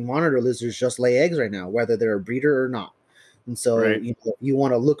having monitor lizards just lay eggs right now, whether they're a breeder or not. And so Right. you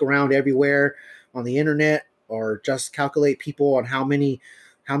want to look around everywhere on the internet, or just calculate people on how many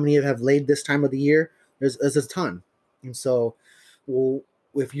have laid this time of the year. There's a ton. And so, well,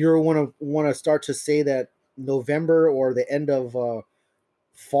 if you want to start to say that November or the end of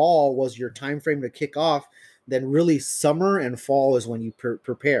fall was your time frame to kick off, then really summer and fall is when you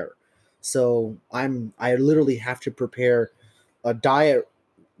prepare. So I literally have to prepare a diet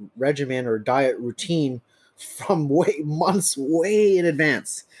regimen or diet routine from months way in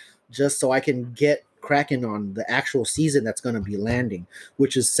advance, just so I can get cracking on the actual season that's going to be landing,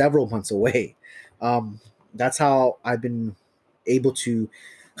 which is several months away. That's how I've been able to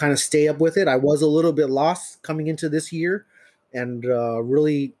kind of stay up with it. I was a little bit lost coming into this year, and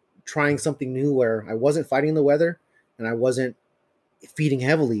really trying something new where I wasn't fighting the weather and I wasn't feeding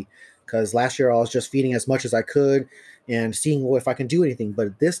heavily, because last year I was just feeding as much as I could and seeing if I can do anything.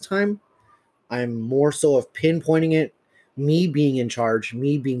 But this time I'm more so of pinpointing it, me being in charge,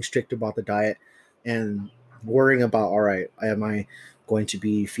 me being strict about the diet, and worrying about, all right, am I going to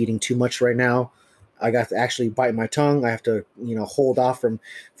be feeding too much right now? I got to actually bite my tongue. I have to, hold off from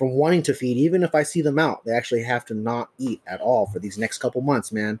wanting to feed. Even if I see them out, they actually have to not eat at all for these next couple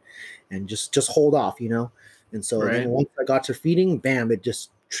months, man, and just hold off. And so then Right. once I got to feeding, bam, it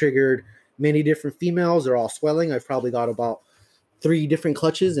just triggered many different females. They're all swelling. I've probably got about 3 different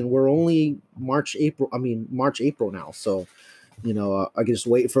clutches, and we're only March, April now. So, I can just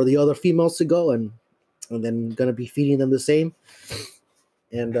wait for the other females to go, and then gonna be feeding them the same.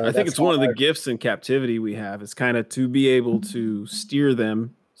 And I think that's it's one of the how gifts in captivity we have is kind of to be able to steer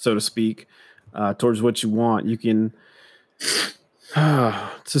them, so to speak, towards what you want. You can,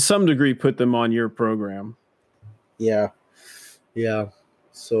 to some degree, put them on your program. yeah, yeah.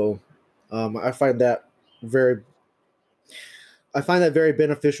 So, I find that very,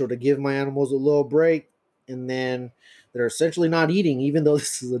 beneficial to give my animals a little break, and then they're essentially not eating, even though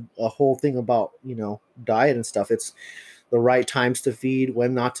this is a whole thing about diet and stuff. It's the right times to feed,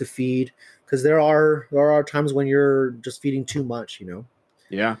 when not to feed, because there are times when you're just feeding too much.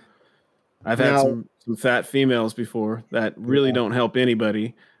 Yeah. I've had Now, some fat females before that really yeah, don't help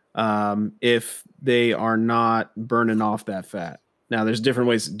anybody if they are not burning off that fat. Now, there's different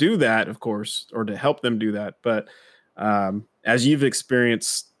ways to do that, of course, or to help them do that. But as you've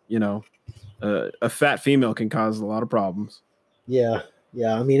experienced, a fat female can cause a lot of problems. yeah,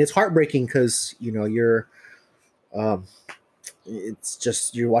 yeah. I mean, it's heartbreaking because you're, um, it's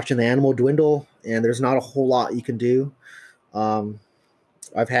just you're watching the animal dwindle, and there's not a whole lot you can do. Um,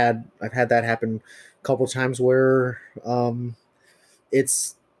 I've had that happen a couple times where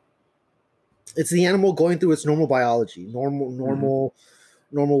it's the animal going through its normal biology, Mhm.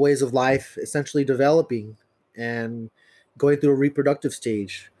 normal ways of life, essentially developing and going through a reproductive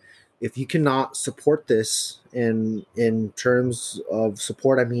stage. If you cannot support this in terms of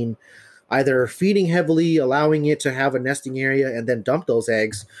support, I mean either feeding heavily, allowing it to have a nesting area and then dump those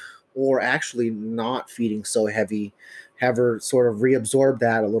eggs, or actually not feeding so heavy, have her sort of reabsorb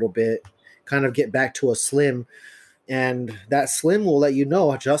that a little bit, kind of get back to a slim, and that slim will let you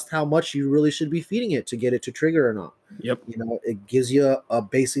know just how much you really should be feeding it to get it to trigger or not. Yep. It gives you a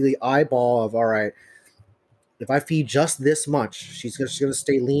basically eyeball of, all right, if I feed just this much, she's gonna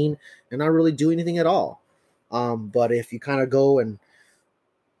stay lean and not really do anything at all. But if you kind of go and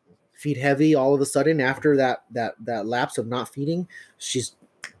feed heavy all of a sudden after that lapse of not feeding, she's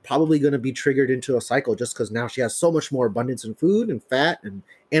probably going to be triggered into a cycle, just because now she has so much more abundance in food and fat and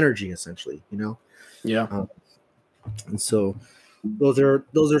energy, essentially. Yeah. Um, and so those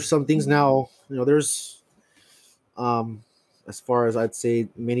are some things. Now there's um as far as I'd say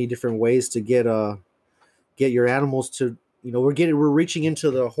many different ways to get your animals to, we're reaching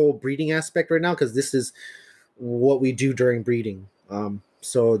into the whole breeding aspect right now, because this is what we do during breeding.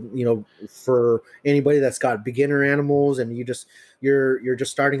 So for anybody that's got beginner animals and you're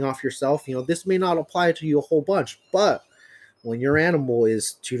just starting off yourself, this may not apply to you a whole bunch, but when your animal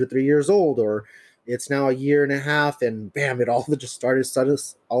is 2 to 3 years old, or it's now a year and a half, and bam, it all of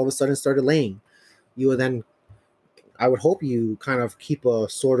a sudden started laying, you would then, I would hope you kind of keep a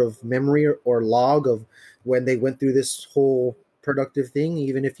sort of memory or log of when they went through this whole productive thing.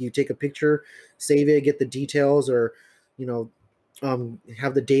 Even if you take a picture, save it, get the details, or you know,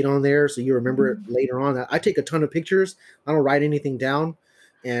 have the date on there so you remember it later on. I take a ton of pictures. I don't write anything down,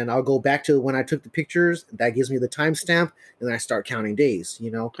 and I'll go back to when I took the pictures. That gives me the timestamp, and then I start counting days.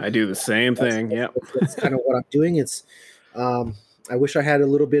 I do the same thing. Yep. That's kind of what I'm doing. It's I wish I had a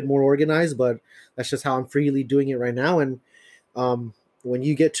little bit more organized, but that's just how I'm freely doing it right now. And um, when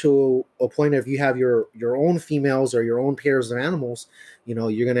you get to a point of you have your own females or your own pairs of animals,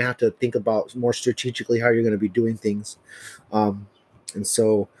 you're going to have to think about more strategically how you're going to be doing things. And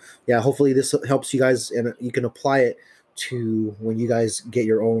so, yeah, hopefully this helps you guys, and you can apply it to when you guys get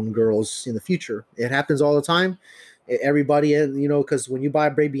your own girls in the future. It happens all the time. Everybody, because when you buy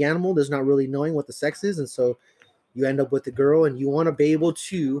a baby animal, there's not really knowing what the sex is, and so you end up with a girl, and you want to be able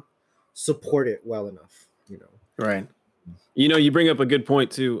to support it well enough. Right. You bring up a good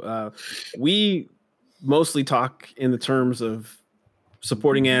point too. We mostly talk in the terms of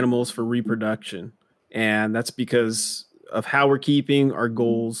supporting animals for reproduction, and that's because of how we're keeping our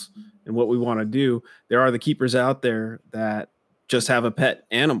goals and what we want to do. There are the keepers out there that just have a pet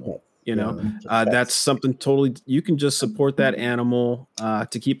animal. That's something totally, you can just support that animal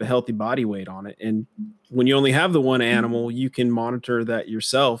to keep a healthy body weight on it. And when you only have the one animal, you can monitor that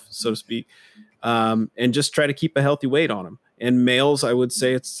yourself, so to speak, and just try to keep a healthy weight on them. And males, I would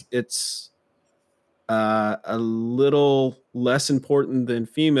say it's a little less important than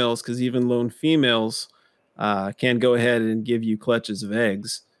females, because even lone females can go ahead and give you clutches of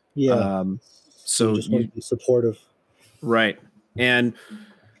eggs. Yeah. So you just want to be supportive. Right. And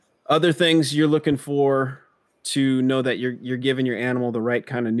other things you're looking for to know that you're giving your animal the right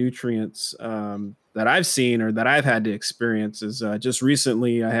kind of nutrients that I've seen or that I've had to experience is just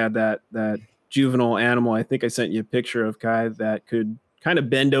recently I had that juvenile animal. I think I sent you a picture of Kai that could kind of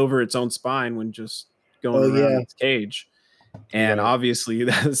bend over its own spine when just going around its cage. And obviously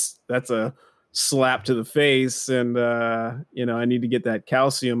that's a slap to the face. And, I need to get that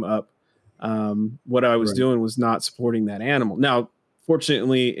calcium up. What I was doing was not supporting that animal. Now,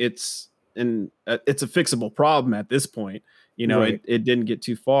 fortunately, it's a fixable problem at this point. It didn't get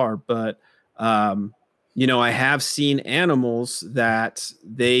too far, but I have seen animals that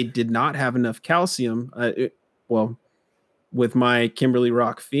they did not have enough calcium. With my Kimberly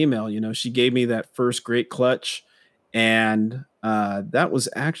Rock female, she gave me that first great clutch, and that was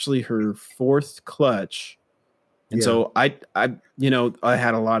actually her fourth clutch. And so I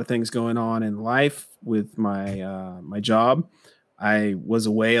had a lot of things going on in life with my my job. I was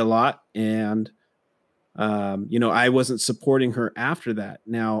away a lot, and I wasn't supporting her after that.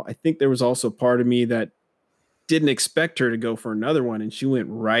 Now, I think there was also part of me that didn't expect her to go for another one, and she went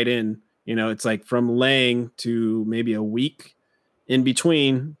right in. It's like from laying to maybe a week in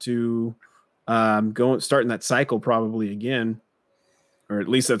between to starting that cycle probably again, or at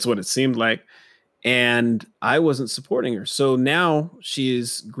least that's what it seemed like. And I wasn't supporting her. So now she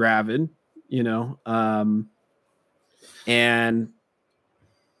is gravid, and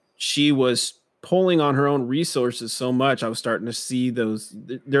she was pulling on her own resources so much. I was starting to see those.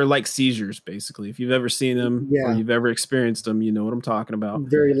 They're like seizures, basically. If you've ever seen them or you've ever experienced them, you know what I'm talking about.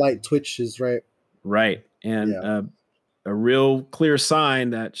 Very light twitches, right? Right. And a real clear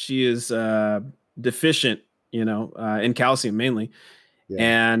sign that she is deficient, in calcium mainly.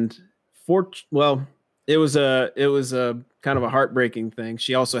 Yeah. And it was a kind of a heartbreaking thing.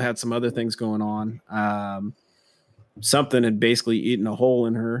 She also had some other things going on. Something had basically eaten a hole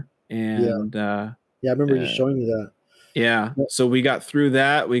in her. And I remember you showing me that. Yeah. So we got through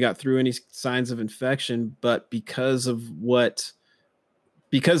that. We got through any signs of infection, but because of my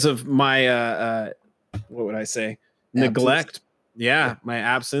what would I say? Neglect. Yeah, my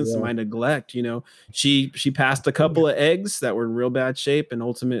absence and my neglect. She passed a couple of eggs that were in real bad shape and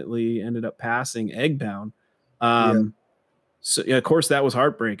ultimately ended up passing egg bound. So of course that was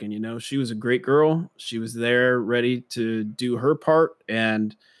heartbreaking. She was a great girl. She was there ready to do her part,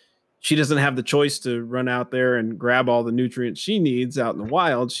 and she doesn't have the choice to run out there and grab all the nutrients she needs out in the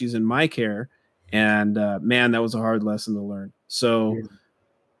wild. She's in my care, and man, that was a hard lesson to learn. So. Yeah.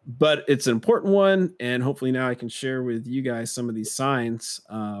 But it's an important one, and hopefully now I can share with you guys some of these signs.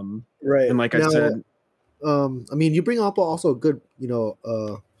 Right. And like I said, you bring up also a good,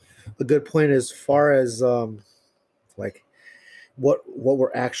 a good point as far as what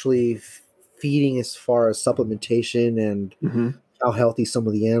we're actually feeding as far as supplementation and Mm-hmm. how healthy some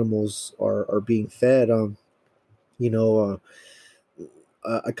of the animals are being fed. You know,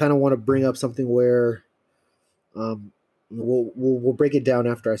 I kind of want to bring up something where um, we'll break it down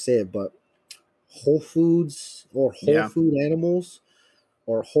after I say it, but whole foods or whole Yeah. food animals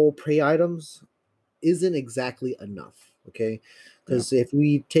or whole prey items isn't exactly enough. Okay, Yeah. because if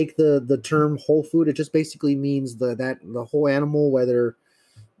we take the term whole food, it just basically means that the whole animal,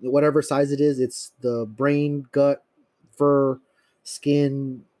 whatever size it is, it's the brain, gut, fur,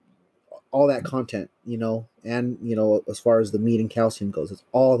 skin, all that content, and as far as the meat and calcium goes, it's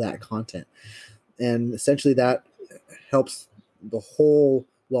all that content, and essentially that helps the whole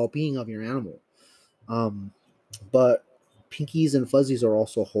well-being of your animal. But pinkies and fuzzies are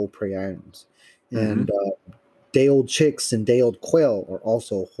also whole prey items, Mm-hmm. and day-old chicks and day-old quail are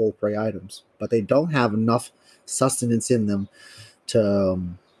also whole prey items, but they don't have enough sustenance in them to,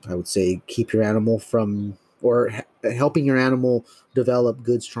 I would say, keep your animal from or helping your animal develop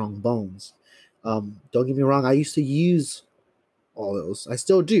good, strong bones. Don't get me wrong, I used to use all those. I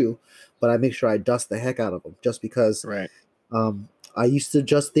still do, but I make sure I dust the heck out of them just because Right. um, I used to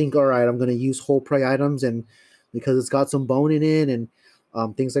just think, all right, I'm going to use whole prey items, and because it's got some bone in it and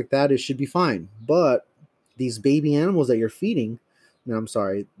things like that, it should be fine. But these baby animals that you're feeding, no, I'm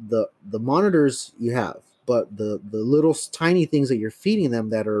sorry, the monitors you have, but the little tiny things that you're feeding them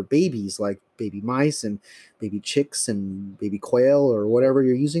that are babies, like baby mice and baby chicks and baby quail or whatever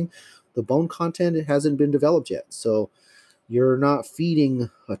you're using, the bone content, it hasn't been developed yet. So you're not feeding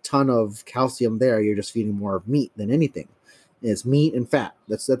a ton of calcium there. You're just feeding more of meat than anything. It's meat and fat.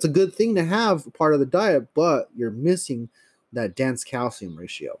 That's a good thing to have part of the diet, but you're missing that dense calcium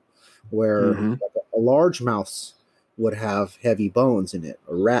ratio, where Mm-hmm. like a large mouse would have heavy bones in it.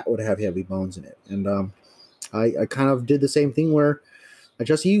 A rat would have heavy bones in it, and I kind of did the same thing where I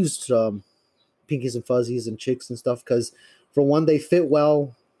just used pinkies and fuzzies and chicks and stuff because, for one, they fit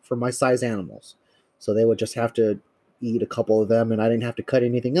well for my size animals, so they would just have to eat a couple of them, and I didn't have to cut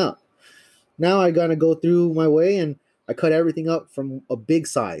anything up. Now I gotta go through my way and I cut everything up from a big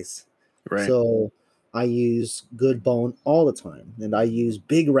size. Right. So I use good bone all the time, and I use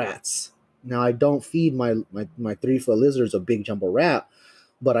big rats. Now I don't feed my 3 foot lizards a big jumbo rat,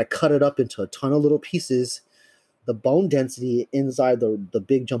 but I cut it up into a ton of little pieces. The bone density inside the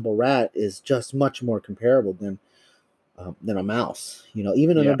big jumbo rat is just much more comparable than a mouse,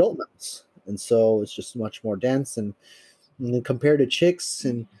 even an Yeah. adult mouse. And so it's just much more dense. And then compared to chicks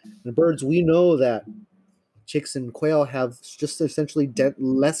and birds, we know that chicks and quail have just essentially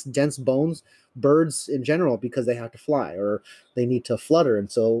less dense bones. Birds in general, because they have to fly or they need to flutter,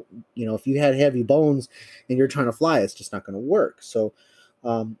 and so if you had heavy bones and you're trying to fly, it's just not going to work. So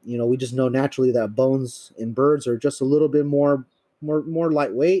we just know naturally that bones in birds are just a little bit more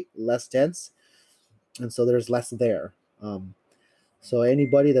lightweight, less dense, and so there's less there. So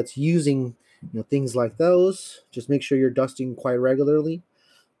anybody that's using things like those, just make sure you're dusting quite regularly.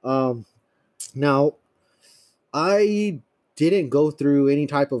 Now, I didn't go through any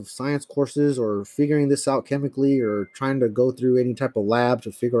type of science courses or figuring this out chemically or trying to go through any type of lab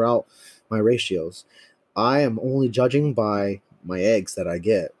to figure out my ratios. I am only judging by my eggs that I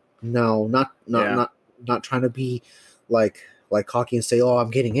get. No, Yeah. not trying to be like cocky and say, "Oh, I'm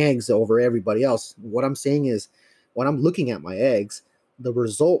getting eggs over everybody else." What I'm saying is, when I'm looking at my eggs, the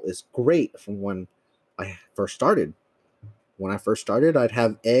result is great from when I first started. When I first started, I'd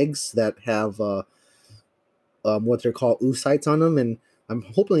have eggs that have what they're called oocytes on them, and I'm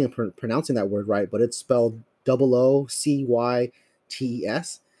hoping I'm pronouncing that word right, but it's spelled OOCYTES.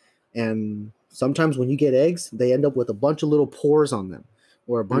 And sometimes when you get eggs, they end up with a bunch of little pores on them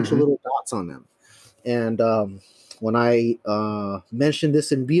or a bunch of Mm-hmm. little dots on them. And when I mentioned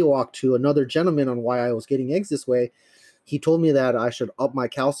this in BioWalk to another gentleman on why I was getting eggs this way, he told me that I should up my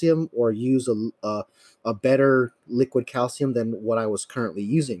calcium or use a better liquid calcium than what I was currently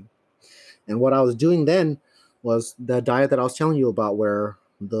using. And what I was doing then was the diet that I was telling you about, where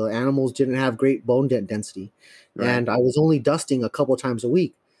the animals didn't have great bone density, Right. and I was only dusting a couple times a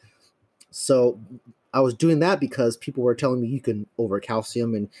week. So I was doing that because people were telling me you can over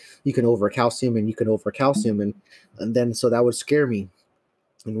calcium and you can over calcium and you can over calcium, and then so that would scare me.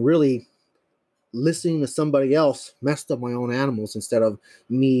 And really, listening to somebody else messed up my own animals instead of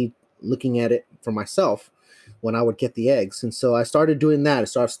me looking at it for myself when I would get the eggs. And so I started doing that. I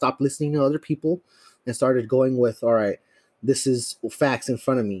started stopped listening to other people and started going with, all right, this is facts in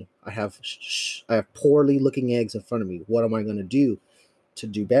front of me. I have poorly looking eggs in front of me. What am I going to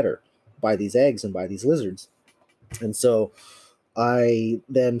do better? Buy these eggs and buy these lizards. And so I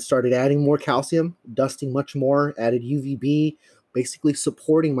then started adding more calcium, dusting much more, added UVB, basically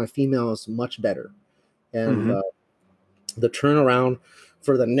supporting my females much better. And Mm-hmm. the turnaround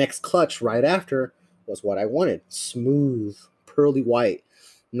for the next clutch right after was what I wanted: smooth, pearly white,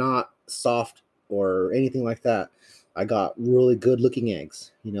 not soft or anything like that. I got really good looking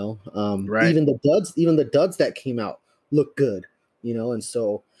eggs, Right. even the duds that came out look good, and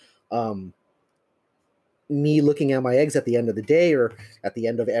so um, me looking at my eggs at the end of the day, or at the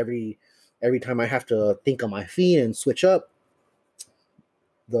end of every time I have to think on my feet and switch up,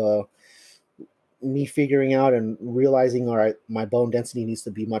 the me figuring out and realizing, all right, my bone density needs to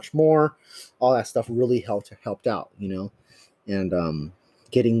be much more, all that stuff really helped out, and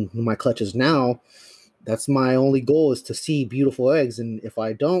getting my clutches now, that's my only goal, is to see beautiful eggs. And if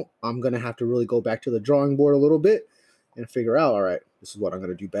I don't, I'm gonna have to really go back to the drawing board a little bit and figure out, all right, this is what I'm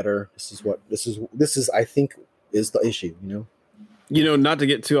gonna do better. This is I think is the issue, Not to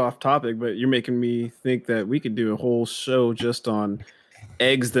get too off topic, but you're making me think that we could do a whole show just on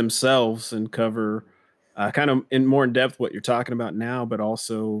eggs themselves and cover kind of in more in depth what you're talking about now, but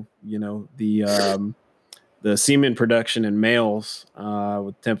also the semen production in males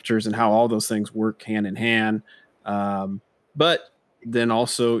with temperatures and how all those things work hand in hand. But then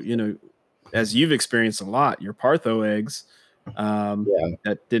also, as you've experienced a lot, your Partho eggs Yeah,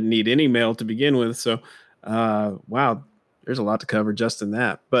 that didn't need any male to begin with. So, wow, there's a lot to cover just in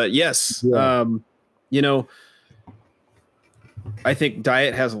that. But yes, yeah, you know, I think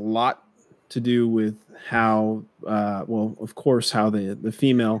diet has a lot to do with how, well, of course, how the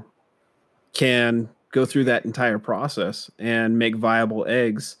female can go through that entire process and make viable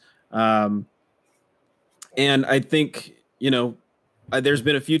eggs. Um, and I think, there's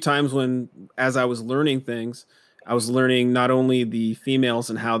been a few times when, as I was learning things, I was learning not only the females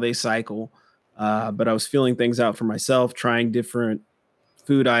and how they cycle, but I was feeling things out for myself, trying different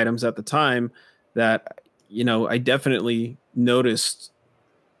food items at the time that, I definitely noticed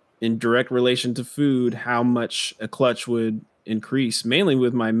in direct relation to food how much a clutch would increase, mainly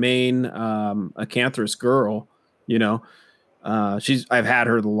with my main acanthus girl. You know, she's I've had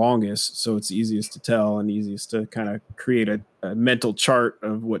her the longest, so it's easiest to tell and easiest to kind of create a mental chart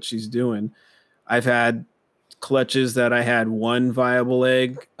of what she's doing. I've had clutches that I had one viable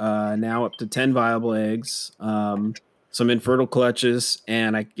egg, now up to 10 viable eggs, some infertile clutches,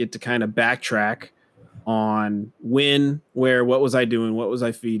 and I get to kind of backtrack on when, where, what was I doing, what was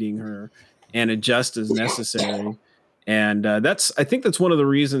I feeding her, and adjust as necessary. And I think that's one of the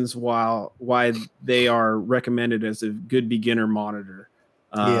reasons why they are recommended as a good beginner monitor.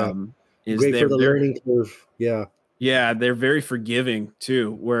 yeah. Um, is Great for the they're learning curve. Yeah. yeah, they're very forgiving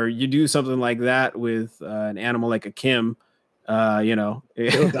too. Where you do something like that with an animal like a Kim, It'll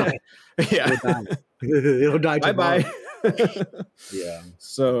die. yeah, It'll die. It'll die bye bye. tomorrow. Yeah.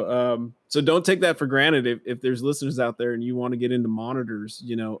 So don't take that for granted. If there's listeners out there and you want to get into monitors,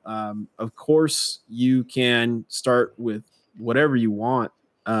 of course you can start with whatever you want.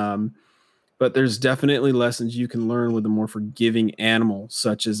 But there's definitely lessons you can learn with a more forgiving animal,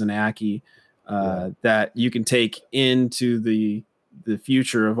 such as an Aki, Yeah. that you can take into the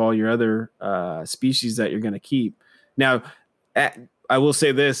future of all your other species that you're going to keep. Now, I will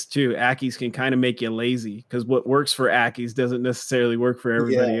say this too: Akis can kind of make you lazy because what works for Akis doesn't necessarily work for Yeah.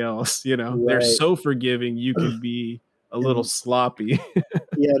 everybody else. They're Right. so forgiving, you can be a little And sloppy.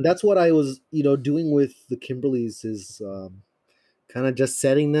 yeah, that's what I was, doing with the Kimberleys, is kind of just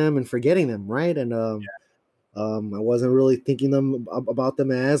setting them and forgetting them, right? And I wasn't really thinking about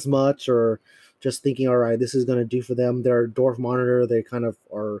them as much, or just thinking, all right, this is going to do for them. They're dwarf monitor. They kind of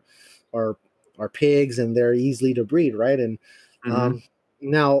are are pigs, and they're easily to breed, right? And Mm-hmm. um,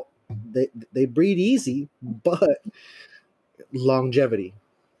 now they breed easy, but longevity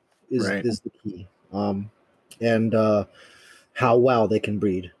is Right. is the key. And how well they can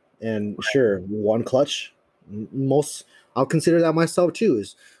breed. And sure, one clutch, most I'll consider that myself too.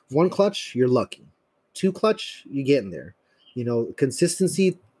 Is one clutch, you're lucky. Two clutch, you get in there.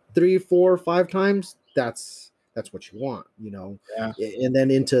 Consistency, 3, 4, 5 times. That's what you want. Yeah. And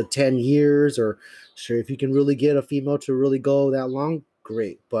then into 10 years, or sure, if you can really get a female to really go that long,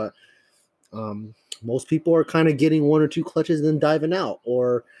 great. But most people are kind of getting one or two clutches and then diving out,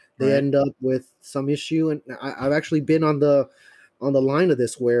 or they Right. end up with some issue. And I've actually been on the line of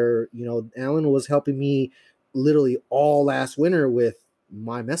this, where Alan was helping me literally all last winter with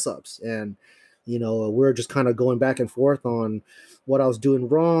my mess ups, and we're just kind of going back and forth on what I was doing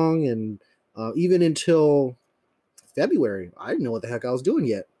wrong. And even until February, I didn't know what the heck I was doing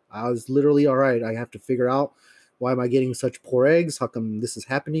yet. I was literally, all right, I have to figure out, why am I getting such poor eggs? How come this is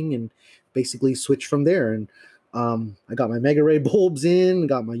happening? And basically switch from there. And I got my Mega Ray bulbs in,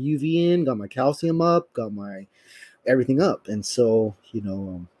 got my UV in, got my calcium up, got my everything up. And so,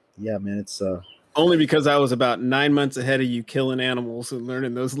 yeah, man, it's Only because I was about 9 months ahead of you killing animals and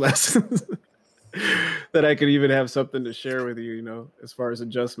learning those lessons that I could even have something to share with you, as far as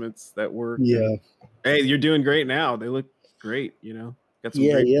adjustments that work. yeah, And hey, you're doing great now. They look great, got some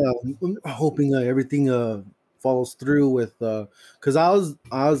yeah, great. yeah. I'm hoping everything follows through with because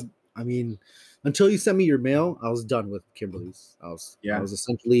I mean, until you sent me your mail, I was done with Kimberly's. I Yeah. was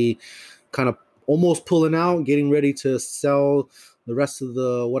essentially kind of almost pulling out, getting ready to sell the rest of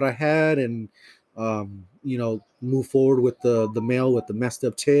the what I had, and move forward with the male with the messed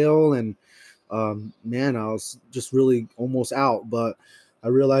up tail. And man, I was just really almost out, but I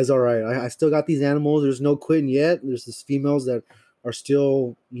realized, all right, I still got these animals. There's no quitting yet. There's these females that are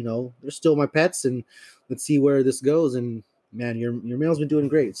still, they're still my pets, and let's see where this goes. And man, your male's been doing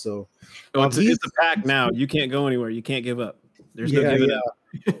great. So, Oh, it's he's a pack now. You can't go anywhere. You can't give up. There's no yeah, giving yeah, up.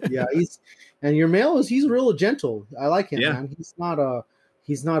 yeah. And your male he's real gentle. I like him, Yeah. man. He's not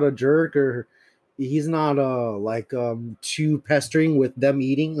a jerk, or he's not like too pestering with them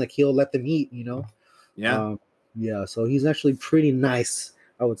eating. Like he'll let them eat, Yeah. Um, yeah, so he's actually pretty nice,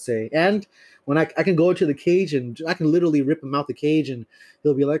 I would say. And when I can go into the cage and I can literally rip him out the cage, and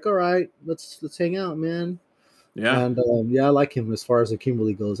he'll be like, "All right, let's hang out, man." Yeah. And yeah, I like him as far as the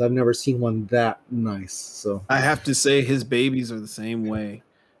Kimberly goes. I've never seen one that nice. So I have to say his babies are the same way.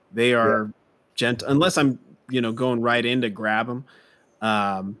 They yeah, are gentle, unless I'm, going right in to grab them.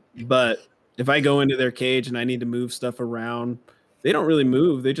 But if I go into their cage and I need to move stuff around, they don't really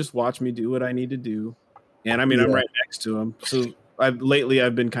move. They just watch me do what I need to do. And I mean, I'm yeah, right next to them. So I've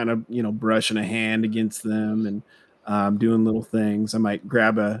been kind of, brushing a hand against them and doing little things. I might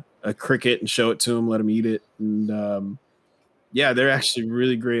grab a cricket and show it to them, let them eat it. And yeah, they're actually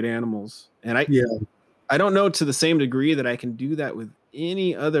really great animals. And yeah. I don't know to the same degree that I can do that with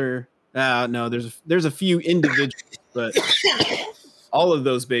any other. No, there's a few individuals, but all of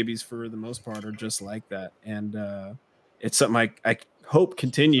those babies for the most part are just like that. And it's something I hope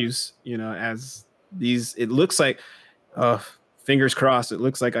continues, as these, it looks like, fingers crossed, it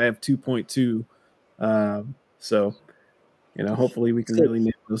looks like I have 2.2. So, hopefully we can So, really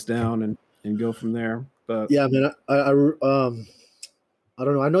nail those down and go from there. But yeah, man. I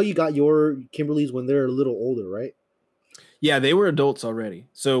don't know. I know you got your Kimberlys when they're a little older, right? yeah, they were adults already.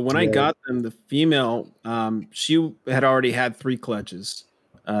 So when I Yeah, got them, the female, she had already had 3 clutches.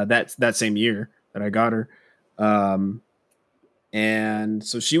 That same year that I got her, um, and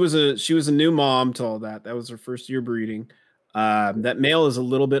so she was a new mom to all that. That was her first year breeding. That male is a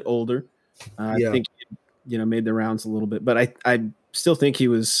little bit older. I yeah. think made the rounds a little bit, but I still think he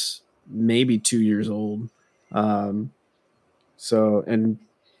was maybe 2 years old. Um, so and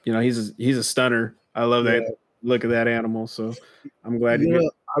he's a stunner. I love that Yeah. look of that animal. So I'm glad you You get.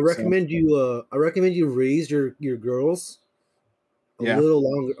 know, So I recommend you raise your girls yeah, a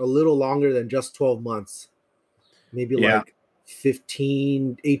little longer than just 12 months. Maybe yeah, like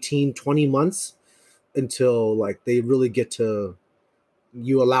 15, 18, 20 months until like they really get to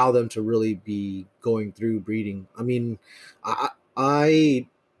you allow them to really be going through breeding. I mean, I I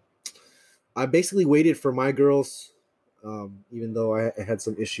I basically waited for my girls even though I had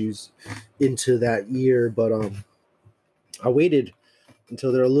some issues into that year, but I waited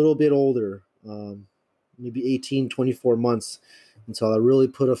until they're a little bit older, maybe 18, 24 months, until I really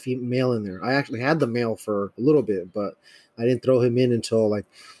put a female in there. I actually had the male for a little bit, but I didn't throw him in until like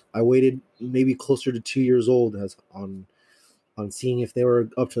I waited maybe closer to 2 years old as on seeing if they were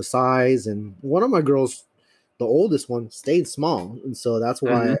up to size. And one of my girls, the oldest one, stayed small, and so that's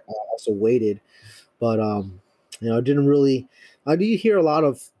why hmm I also waited. But I didn't really. I do hear a lot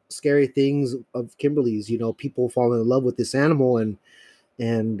of scary things of Kimberly's. People falling in love with this animal and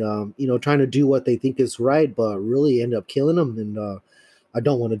trying to do what they think is right, but really end up killing them. And I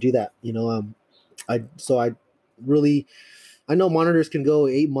don't want to do that. I really I know monitors can go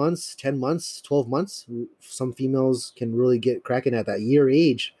 8 months, 10 months, 12 months. Some females can really get cracking at that year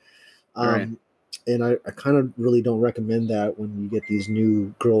age. right. Um, and I kind of really don't recommend that when you get these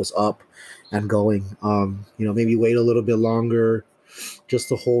new girls up and going. Maybe wait a little bit longer just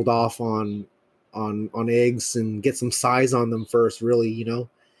to hold off on eggs and get some size on them first, really, and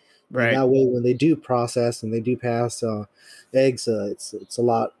Right. that way when they do process and they do pass eggs, it's a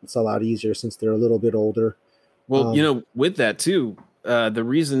lot easier since they're a little bit older. Well, um, with that too, the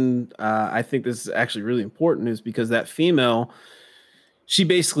reason I think this is actually really important is because that female, she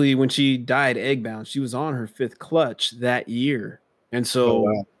basically, when she died egg bound, she was on her fifth clutch that year. And oh so,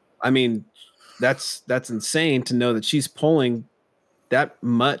 wow. I mean, that's insane to know that she's pulling that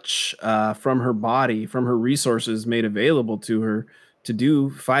much from her body, from her resources made available to her to do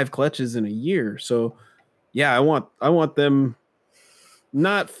 5 clutches in a year. So yeah, I want them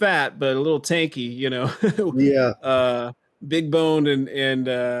not fat, but a little tanky, Yeah, uh, big boned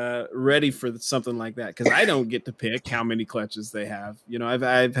and ready for something like that. Because I don't get to pick how many clutches they have.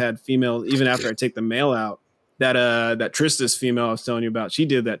 I've had females even after I take the male out. That Tristis female I was telling you about, she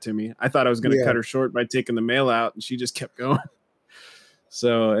did that to me. I thought I was going to yeah, cut her short by taking the male out, and she just kept going.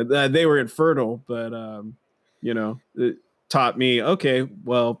 So they were infertile, but it taught me, okay,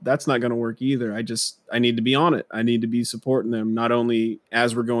 well, that's not going to work either. I need to be on it. I need to be supporting them, not only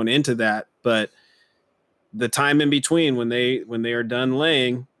as we're going into that, but the time in between when they are done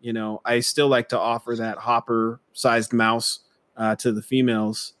laying. I still like to offer that hopper sized mouse to the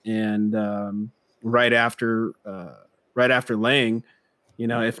females, and right after right after laying.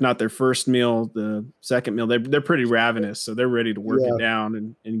 If not their first meal, the second meal, they're pretty ravenous, so they're ready to work it yeah.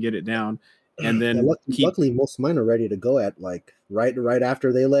 down and get it down, and Yeah, then keep luckily, most of mine are ready to go at like right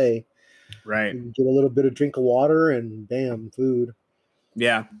after they lay. right. You get a little bit of drink of water and bam, food.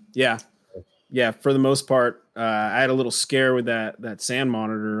 Yeah, yeah, yeah. For the most part, I had a little scare with that sand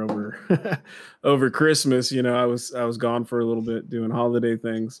monitor over over Christmas. I was gone for a little bit doing holiday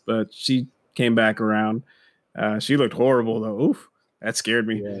things, but she came back around. She looked horrible though. Oof, that scared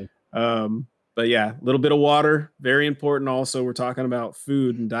me. Yeah, Um, but yeah, a little bit of water, very important. Also, we're talking about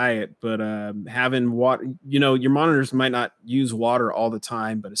food and diet, but having water. Your monitors might not use water all the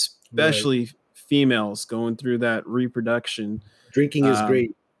time, but right. especially females going through that reproduction. Drinking is Um,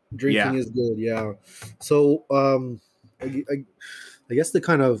 great. Drinking yeah. is good. Yeah. So, I guess the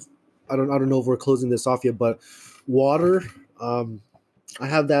kind of I don't know if we're closing this off yet, but water. Um, I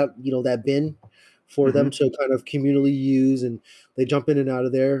have that that bin for them Hmm. to kind of communally use, and they jump in and out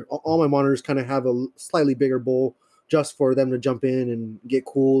of there. All my monitors kind of have a slightly bigger bowl just for them to jump in and get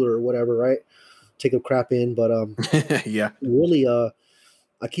cool or whatever, right? Take a crap in, but Yeah. really,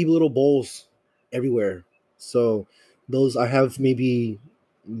 I keep little bowls everywhere. So those I have maybe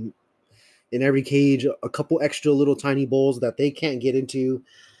in every cage a couple extra little tiny bowls that they can't get into.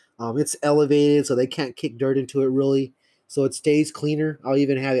 It's elevated, so they can't kick dirt into it really. So it stays cleaner. I'll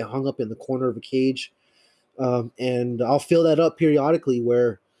even have it hung up in the corner of a cage, and I'll fill that up periodically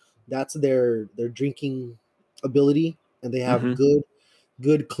where that's their drinking ability, and they have Hmm.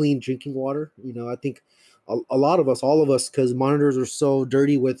 good clean drinking water. I think a lot of us, all of us, because monitors are so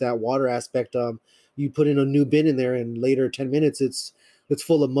dirty with that water aspect. You put in a new bin in there, and later 10 minutes, it's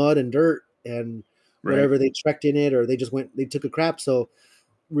full of mud and dirt and Right. whatever they checked in it, or they took a crap. So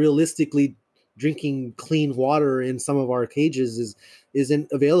realistically, drinking clean water in some of our cages isn't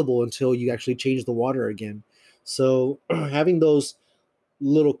available until you actually change the water again. So having those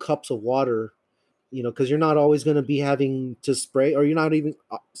little cups of water, because you're not always going to be having to spray, or you're not even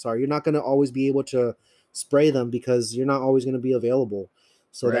sorry, you're not going to always be able to spray them because you're not always going to be available.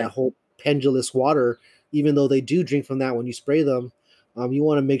 So that Right. whole pendulous water, even though they do drink from that when you spray them, you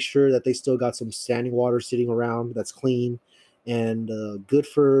want to make sure that they still got some standing water sitting around that's clean and good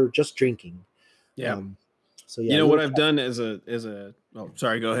for just drinking. Yeah. um, so yeah, What little I've done as a oh,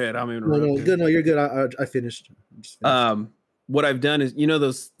 sorry, go ahead. I'm no, no, interrupting. good, no, you're good. I finished. I just finished. Um, what I've done is,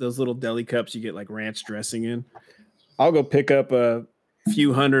 those little deli cups you get like ranch dressing in. I'll go pick up a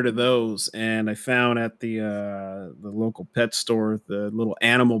few hundred of those, and I found at the local pet store the little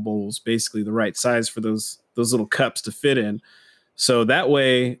animal bowls, basically the right size for those little cups to fit in. So that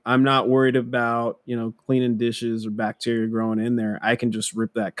way, I'm not worried about cleaning dishes or bacteria growing in there. I can just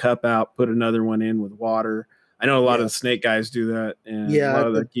rip that cup out, put another one in with water. I know a lot of Yeah, the snake guys do that, and a yeah, lot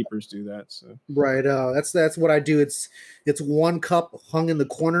of the keepers do that. So, right. That's what I do. It's one cup hung in the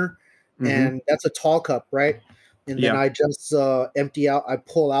corner, hmm. and that's a tall cup, right? And then Yeah, I just empty out. I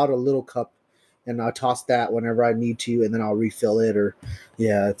pull out a little cup, and I toss that whenever I need to, and then I'll refill it. Or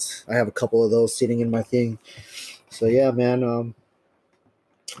yeah, it's I have a couple of those sitting in my thing. So yeah, man.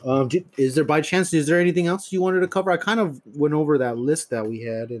 Is there by chance? Is there anything else you wanted to cover? I kind of went over that list that we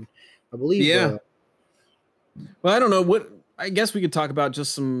had, and I believe. yeah. Well, I don't know what. I guess we could talk about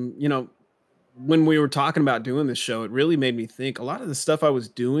just some. When we were talking about doing this show, it really made me think a lot of the stuff I was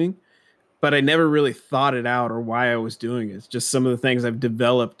doing, but I never really thought it out or why I was doing it. It's just some of the things I've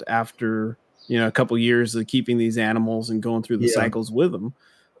developed after a couple years of keeping these animals and going through the Yeah. cycles with them.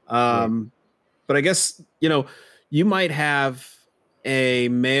 Right. But I guess you might have a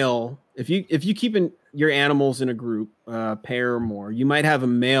male if you keep your animals in a group, pair or more. You might have a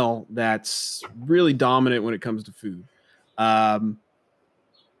male that's really dominant when it comes to food. Um,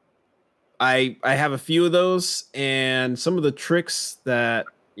 I have a few of those, and some of the tricks that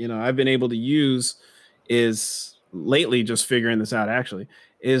I've been able to use is lately just figuring this out actually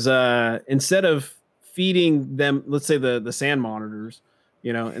is instead of feeding them, let's say the sand monitors,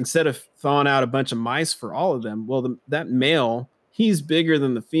 instead of thawing out a bunch of mice for all of them, well, that male, he's bigger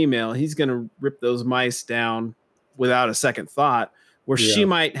than the female. He's going to rip those mice down without a second thought, where she Yeah.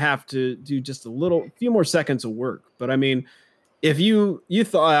 might have to do just a few more seconds of work. But I mean, if you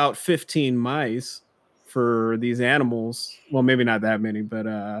thaw out 15 mice for these animals, well, maybe not that many,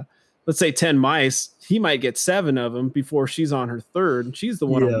 but let's say 10 mice, he might get 7 of them before she's on her third, and she's the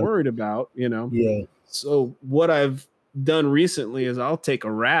one I'm Yeah. worried about. Yeah. So what I've done recently is I'll take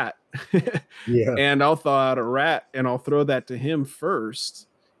a rat Yeah. and I'll thaw out a rat and I'll throw that to him first.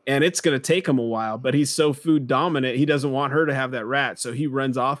 And it's going to take him a while, but he's so food dominant, he doesn't want her to have that rat. So he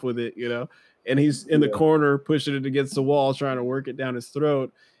runs off with it, and he's in the corner pushing it against the wall, trying to work it down his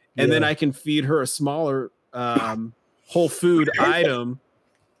throat. And then I can feed her a smaller whole food item,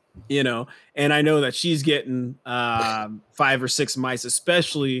 and I know that she's getting 5 or 6 mice,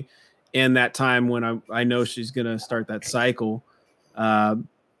 especially in that time when I know she's going to start that cycle.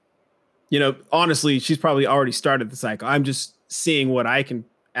 Honestly, she's probably already started the cycle. I'm just seeing what I can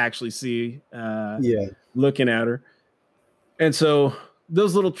actually see looking at her. And so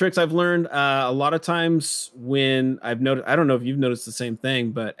those little tricks I've learned a lot of times when I've noticed, I don't know if you've noticed the same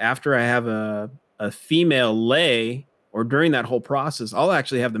thing, but after I have a female lay, or during that whole process, I'll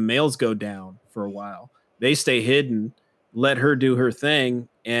actually have the males go down for a while. They stay hidden, let her do her thing,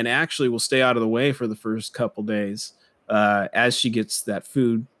 and actually will stay out of the way for the first couple days as she gets that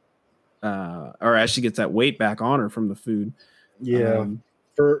food or as she gets that weight back on her from the food. Yeah.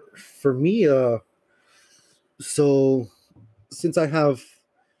 For me, so since I have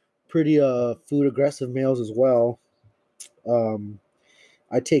pretty food aggressive males as well,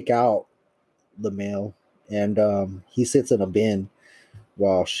 I take out the male and he sits in a bin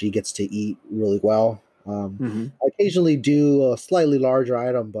while she gets to eat really well. I occasionally do a slightly larger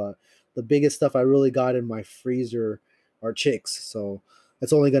item, but the biggest stuff I really got in my freezer are chicks, so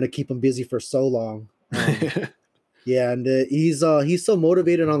that's only going to keep him busy for so long. Yeah, and he's so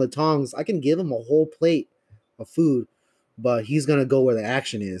motivated on the tongs. I can give him a whole plate of food, but he's gonna go where the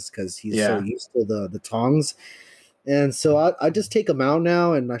action is because he's so used to the tongs. And so I just take him out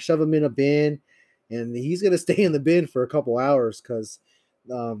now and I shove him in a bin, and he's gonna stay in the bin for a couple hours because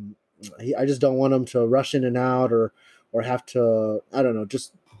I just don't want him to rush in and out or have to, I don't know,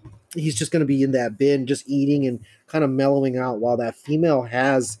 just he's just gonna be in that bin just eating and kind of mellowing out while that female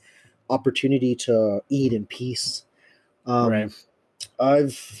has opportunity to eat in peace. Right.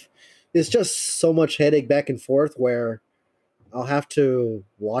 It's just so much headache back and forth where I'll have to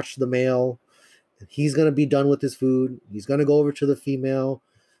watch the male. He's going to be done with his food. He's going to go over to the female.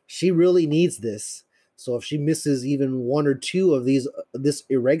 She really needs this. So if she misses even 1 or 2 of this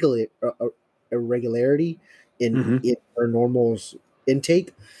irregularity in her normal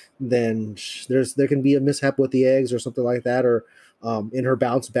intake, then there can be a mishap with the eggs or something like that, or in her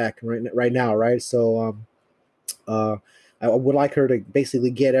bounce back right now. Right. So, I would like her to basically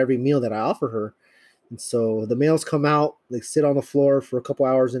get every meal that I offer her. And so the males come out, they sit on the floor for a couple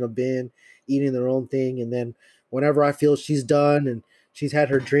hours in a bin, eating their own thing. And then whenever I feel she's done and she's had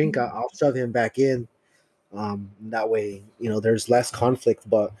her drink, I'll shove him back in. That way, there's less conflict.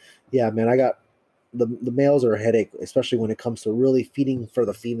 But yeah, man, I got the males are a headache, especially when it comes to really feeding for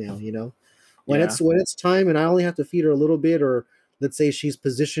the female, when it's time and I only have to feed her a little bit, or let's say she's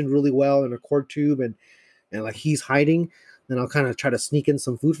positioned really well in a cord tube and like he's hiding, then I'll kind of try to sneak in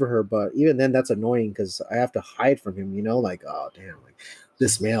some food for her. But even then, that's annoying because I have to hide from him, like, oh damn, like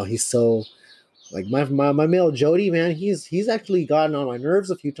this male, he's so like my male Jody, man, he's actually gotten on my nerves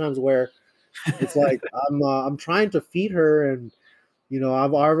a few times where it's like I'm trying to feed her and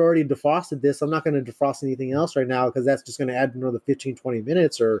I've already defrosted this. I'm not going to defrost anything else right now because that's just going to add another 15-20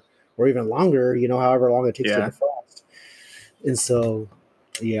 minutes or even longer, however long it takes to defrost. And so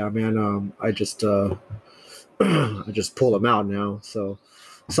yeah, man, I just I just pull them out now. So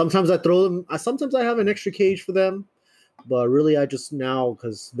sometimes I throw them. Sometimes I have an extra cage for them, but really I just now,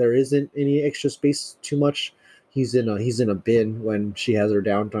 because there isn't any extra space too much. He's in a bin when she has her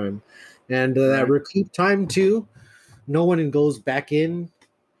downtime, and that recoup time too. No one goes back in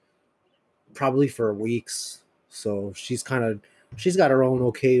probably for weeks. So she's got her own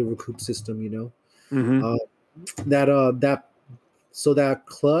okay recoup system. That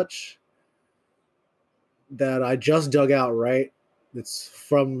clutch that I just dug out, right? It's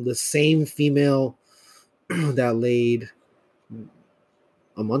from the same female that laid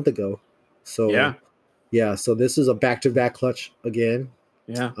a month ago. So yeah. So this is a back-to-back clutch again.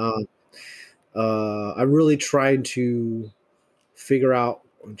 Yeah. I'm really trying to figure out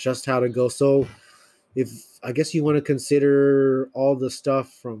just how to go. So if I guess you want to consider all the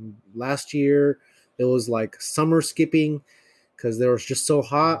stuff from last year, it was like summer skipping. because they were just so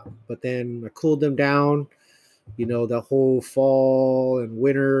hot. But then I cooled them down. The whole fall and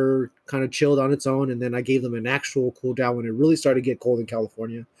winter kind of chilled on its own, and then I gave them an actual cool down when it really started to get cold in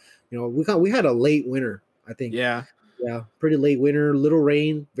California. We had a late winter, I think. Yeah. Yeah, pretty late winter, little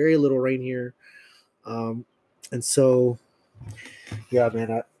rain, very little rain here. And so, yeah,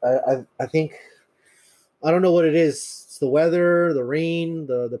 man, I think I don't know what it is. It's the weather, the rain,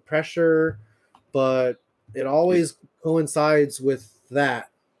 the pressure, but it always coincides with that,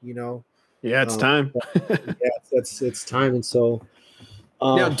 you know. Yeah, it's time. It's time, and so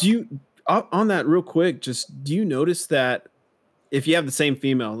now, do you on that real quick? Just do you notice that if you have the same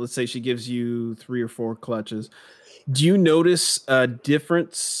female, let's say she gives you 3 or 4 clutches, do you notice a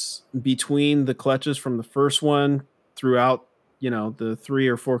difference between the clutches from the first one throughout, the 3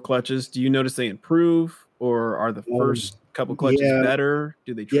 or 4 clutches? Do you notice they improve, or are the first couple clutches better?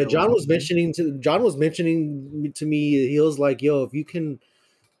 Do they trail? John was mentioning to me, he was like, yo, if you can,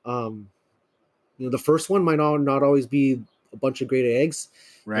 the first one might not always be a bunch of great eggs,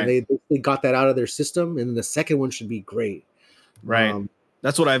 right? And they got that out of their system, and the second one should be great, right?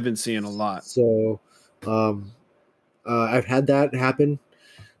 That's what I've been seeing a lot. So I've had that happen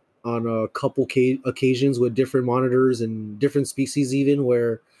on a couple occasions with different monitors and different species, even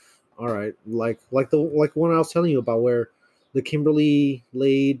where, all right, like one I was telling you about, where the Kimberly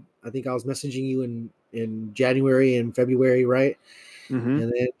laid, I think I was messaging you in January and February, right? Mm-hmm.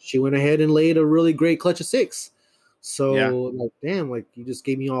 And then she went ahead and laid a really great clutch of 6. So like, damn, like you just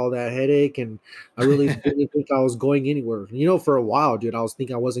gave me all that headache, and I really didn't think I was going anywhere. For a while, dude, I was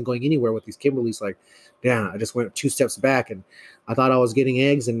thinking I wasn't going anywhere with these Kimberleys. Like, damn, I just went 2 steps back, and I thought I was getting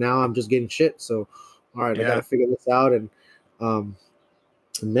eggs, and now I'm just getting shit. So, all right, I got to figure this out. And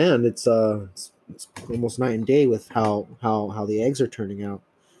man, it's almost night and day with how the eggs are turning out.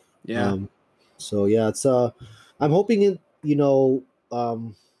 Yeah. So yeah, it's I'm hoping it.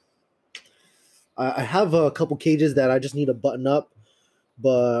 I have a couple cages that I just need to button up,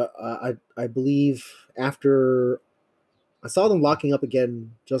 but I believe after I saw them locking up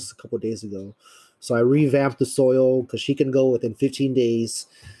again just a couple days ago, so I revamped the soil because she can go within 15 days,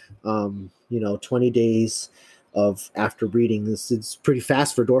 20 days of after breeding. It's pretty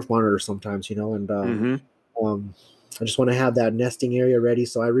fast for dwarf monitors sometimes, and I just want to have that nesting area ready,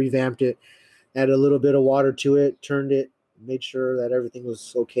 so I revamped it, added a little bit of water to it, turned it, made sure that everything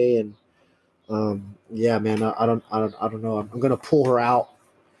was okay, and yeah, man, I don't know. I'm gonna pull her out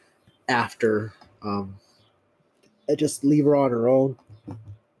after. I just leave her on her own,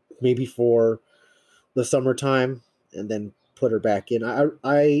 maybe for the summertime, and then put her back in. I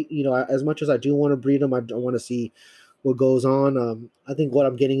as much as I do want to breed them, I don't want to see what goes on. I think what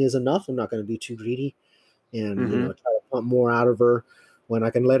I'm getting is enough. I'm not going to be too greedy, and try to pump more out of her when I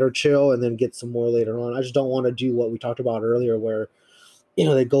can let her chill, and then get some more later on. I just don't want to do what we talked about earlier, where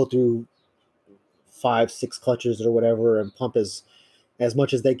they go through 5-6 clutches or whatever and pump as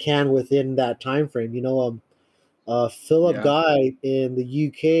much as they can within that time frame. Philip Guy in the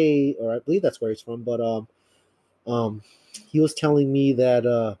UK, or I believe that's where he's from, but he was telling me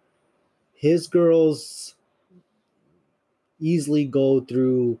that his girls easily go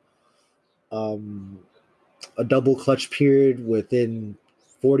through a double clutch period within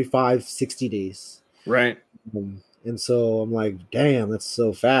 45-60 days, right? And so I'm like, damn, that's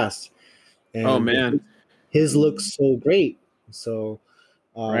so fast. And oh man, his looks so great. So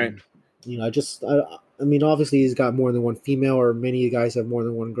right. I mean, obviously he's got more than one female, or many of you guys have more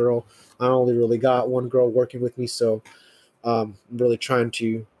than one girl. I only really got one girl working with me, so I'm really trying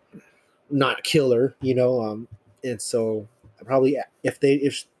to not kill her, and so probably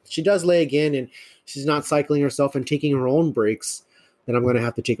if she does lay again and she's not cycling herself and taking her own breaks, then I'm going to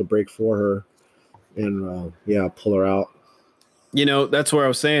have to take a break for her and pull her out. That's where I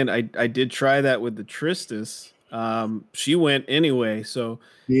was saying I did try that with the Tristis. She went anyway, so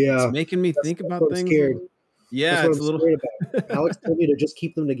it's making me think about things. Scared. Yeah, that's what I'm scared about. Alex told me to just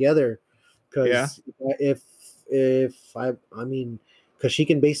keep them together, because if because she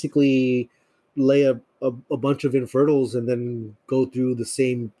can basically lay a bunch of infertiles and then go through the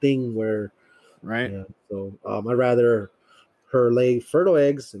same thing where, right? So I'd rather her lay fertile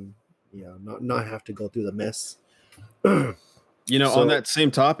eggs and not have to go through the mess. On that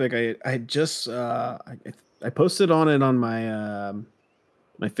same topic, I just I posted on it on my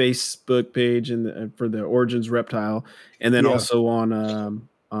my Facebook page and for the Origins Reptile, and then also on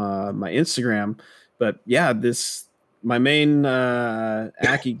my Instagram. But yeah, my main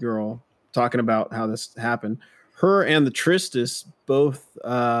Aki girl talking about how this happened. Her and the Tristis both,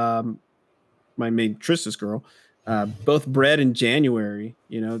 my main Tristis girl, both bred in January.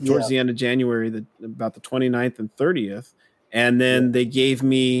 Towards the end of January, about the 29th and 30th. And then they gave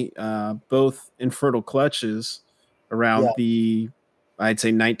me both infertile clutches around I'd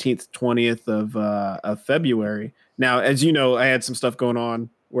say 19th, 20th of February. Now, as you know, I had some stuff going on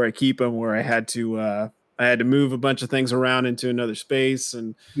where I keep them, where I had to move a bunch of things around into another space,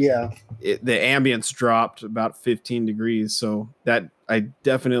 and the ambience dropped about 15 degrees. So that I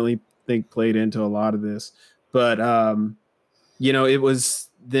definitely think played into a lot of this. But it was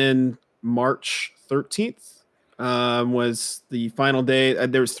then March 13th was the final day.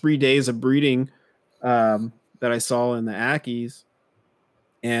 There was 3 days of breeding that I saw in the Ackies.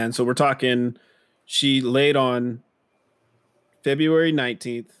 And so we're talking, she laid on February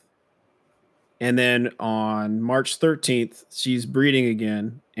 19th. And then on March 13th, she's breeding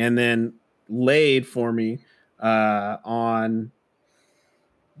again. And then laid for me on,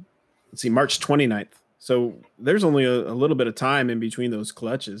 March 29th. So there's only a little bit of time in between those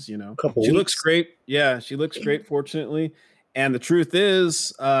clutches, She looks great. Yeah, she looks great, fortunately. And the truth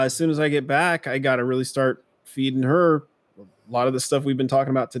is, as soon as I get back, I got to really start feeding her a lot of the stuff we've been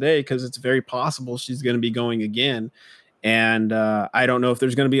talking about today, because it's very possible she's going to be going again. And I don't know if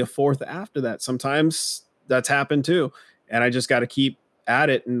there's going to be a fourth after that. Sometimes that's happened too. And I just got to keep at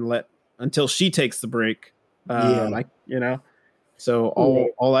it and until she takes the break. So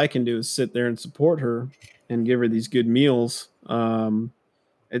all I can do is sit there and support her and give her these good meals.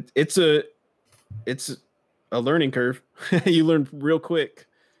 It's a learning curve. You learn real quick.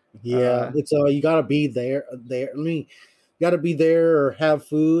 It's you gotta be there. You gotta be there or have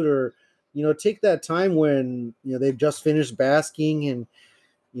food, or take that time when they've just finished basking, and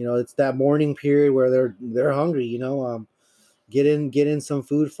it's that morning period where they're hungry. Get in some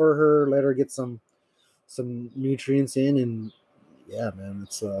food for her. Let her get some nutrients in, and yeah, man,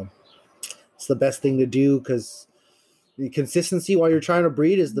 it's the best thing to do, because the consistency while you're trying to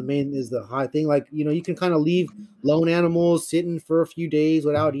breed is the high thing. Like, you can kind of leave lone animals sitting for a few days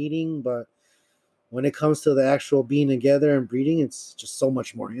without eating, but when it comes to the actual being together and breeding, it's just so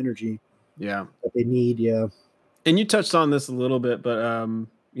much more energy. Yeah, that they need. Yeah, and you touched on this a little bit, but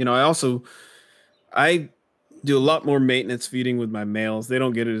I do a lot more maintenance feeding with my males. They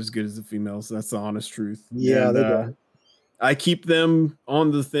don't get it as good as the females. That's the honest truth. Yeah, and, they don't. I keep them on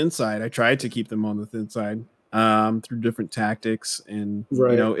the thin side. I try to keep them on the thin side through different tactics. And,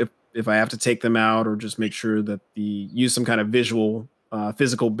 if I have to take them out, or just make sure that use some kind of visual,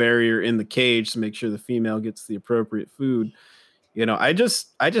 physical barrier in the cage to make sure the female gets the appropriate food, I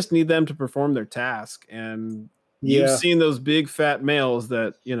just need them to perform their task. And you've seen those big fat males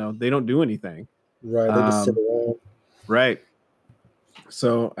that, they don't do anything. Right. They just sit around. Right.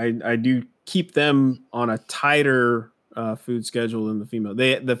 So I do keep them on a tighter food schedule than the female.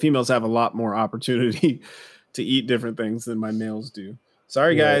 The females have a lot more opportunity to eat different things than my males do.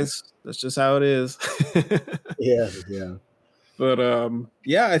 Sorry, guys. That's just how it is. Yeah. But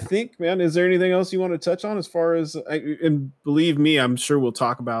I think, man, is there anything else you want to touch on as far as, and believe me, I'm sure we'll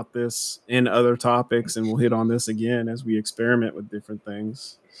talk about this in other topics, and we'll hit on this again as we experiment with different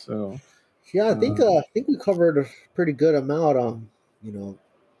things. So yeah, I think we covered a pretty good amount.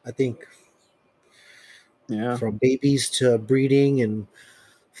 I think from babies to breeding, and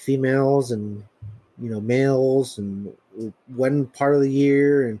females, and males, and when part of the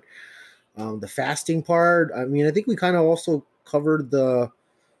year, and the fasting part. I mean, I think we kind of also covered the.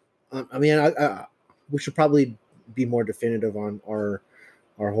 We should probably be more definitive on our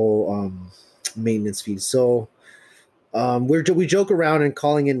whole maintenance fees. So we joke around and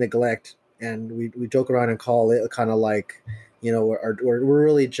calling it neglect, and we joke around and call it kind of like, we're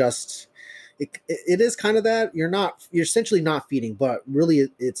really just. It is kind of that you're essentially not feeding, but really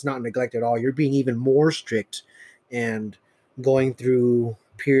it's not neglect at all. You're being even more strict and going through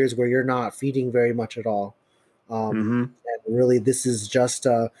periods where you're not feeding very much at all. And really, this is just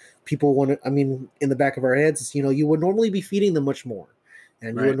people want to. I mean, in the back of our heads, you would normally be feeding them much more,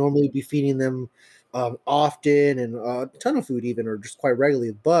 and you would normally be feeding them often, and a ton of food, even, or just quite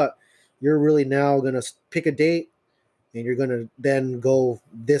regularly. But you're really now going to pick a date, and you're going to then go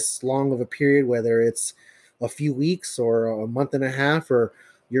this long of a period, whether it's a few weeks or a month and a half, or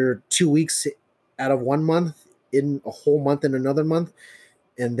you're 2 weeks out of 1 month in a whole month in another month,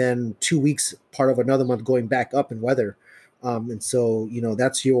 and then 2 weeks part of another month going back up in weather. And so,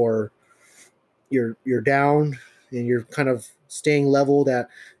 that's you're down, and you're kind of staying leveled at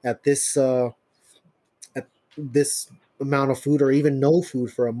this amount of food, or even no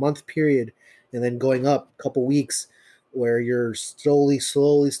food for a month period, and then going up a couple weeks where you're slowly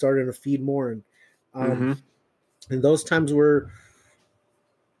starting to feed more. And those times where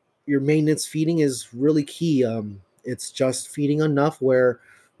your maintenance feeding is really key. It's just feeding enough where,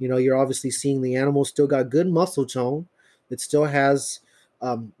 you're obviously seeing the animal still got good muscle tone. It still has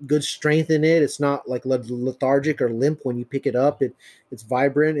good strength in it. It's not like lethargic or limp when you pick it up. It's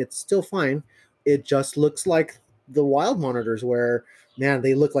vibrant. It's still fine. It just looks like the wild monitors where, man,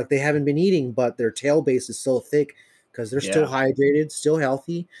 they look like they haven't been eating, but their tail base is so thick because they're still hydrated, still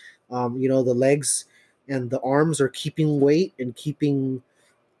healthy. The legs and the arms are keeping weight and keeping,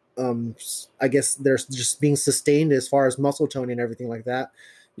 I guess they're just being sustained as far as muscle tone and everything like that.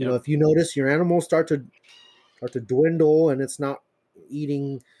 If you notice your animals start to dwindle and it's not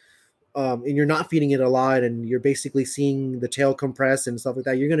eating, and you're not feeding it a lot, and you're basically seeing the tail compress and stuff like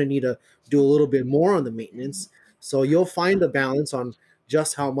that, you're going to need to do a little bit more on the maintenance. So you'll find a balance on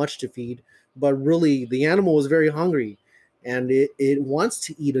just how much to feed. But really, the animal is very hungry and it wants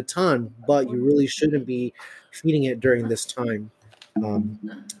to eat a ton, but you really shouldn't be feeding it during this time.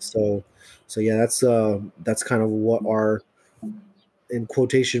 So yeah, that's kind of what our, in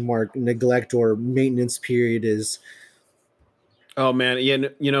quotation mark, neglect or maintenance period is. Oh man, yeah.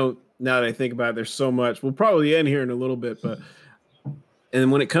 Now that I think about it, there's so much. We'll probably end here in a little bit, but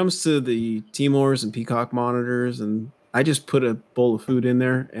and when it comes to the Timors and Peacock monitors, and I just put a bowl of food in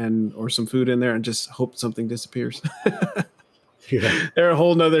there or some food in there and just hope something disappears. Yeah. They're a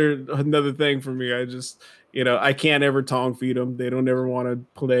whole another thing for me. I just, I can't ever tongue feed them. They don't ever want to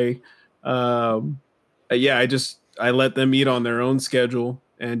play. I let them eat on their own schedule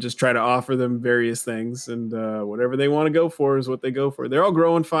and just try to offer them various things, and whatever they want to go for is what they go for. They're all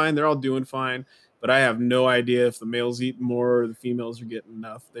growing fine. They're all doing fine, but I have no idea if the males eat more or the females are getting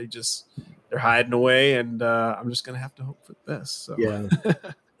enough. They're hiding away, and I'm just going to have to hope for the best. So Yeah,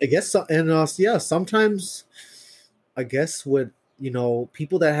 I guess so. And yeah, sometimes I guess with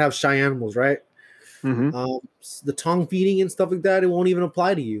people that have shy animals, right? Mm-hmm. The tongue feeding and stuff like that, it won't even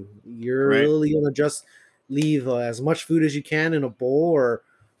apply to you. You're really gonna just leave as much food as you can in a bowl, or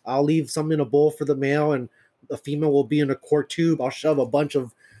I'll leave some in a bowl for the male, and the female will be in a quart tube. I'll shove a bunch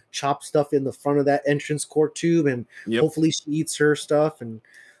of chopped stuff in the front of that entrance quart tube, and hopefully she eats her stuff. And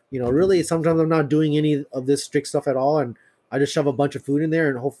really, sometimes I'm not doing any of this strict stuff at all, and I just shove a bunch of food in there,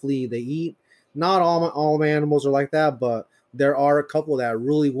 and hopefully they eat. Not all my animals are like that, but there are a couple that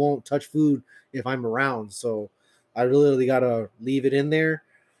really won't touch food if I'm around. So I really gotta leave it in there.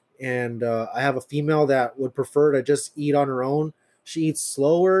 And I have a female that would prefer to just eat on her own. She eats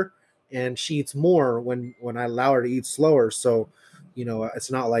slower and she eats more when I allow her to eat slower. So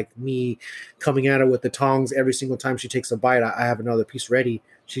it's not like me coming at her with the tongs every single time she takes a bite. I have another piece ready.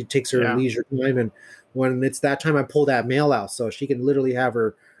 She takes her leisure time, and when it's that time, I pull that male out so she can literally have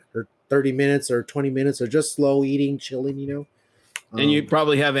her 30 minutes or 20 minutes of just slow eating, chilling. And you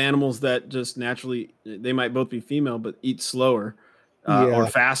probably have animals that just naturally, they might both be female, but eat slower or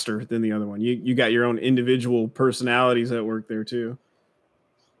faster than the other one. You got your own individual personalities at work there too.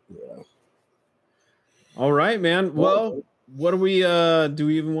 Yeah. All right, man. Well, what do we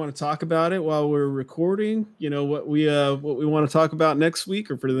even want to talk about it while we're recording? What we want to talk about next week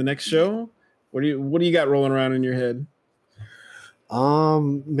or for the next show? What do you got rolling around in your head?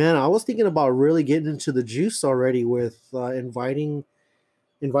 Man, I was thinking about really getting into the juice already with inviting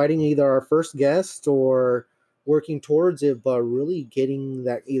either our first guest or working towards it, but really getting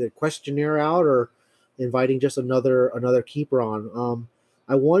that either questionnaire out or inviting just another keeper on.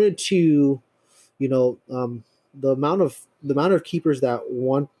 I wanted to, the amount of keepers that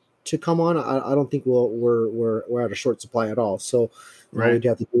want to come on, I don't think we're at a short supply at all. So all we'd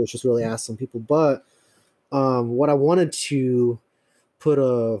have to do is just really ask some people. But what I wanted to put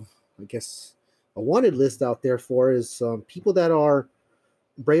a wanted list out there for is people that are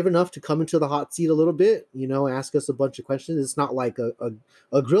brave enough to come into the hot seat a little bit, ask us a bunch of questions. It's not like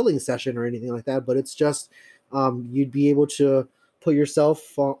a grilling session or anything like that, but it's just you'd be able to put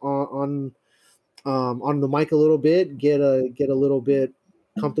yourself on the mic a little bit, get a little bit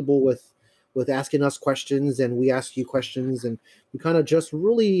comfortable with asking us questions, and we ask you questions, and we kind of just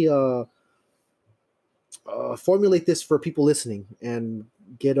really formulate this for people listening and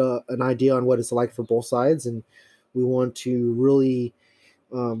get an idea on what it's like for both sides. And we want to really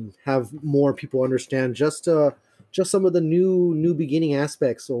have more people understand just some of the new beginning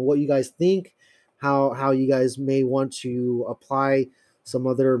aspects. So what you guys think, how you guys may want to apply some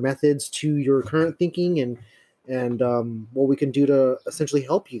other methods to your current thinking, and what we can do to essentially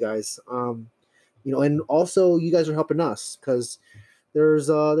help you guys. And also you guys are helping us because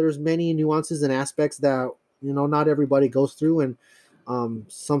there's many nuances and aspects that not everybody goes through, and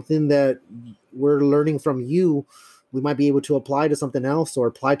something that we're learning from you, we might be able to apply to something else or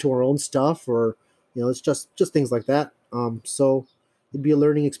apply to our own stuff, or it's just things like that. So it'd be a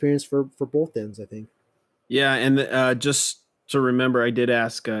learning experience for both ends, I think. Yeah, and just to remember, I did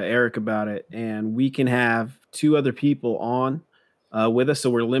ask Eric about it, and we can have 2 other people on with us, so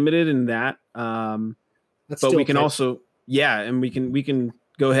we're limited in that. But we can also, and we can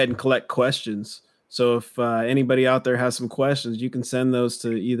go ahead and collect questions. So if anybody out there has some questions, you can send those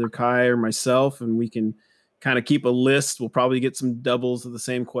to either Kai or myself, and we can kind of keep a list. We'll probably get some doubles of the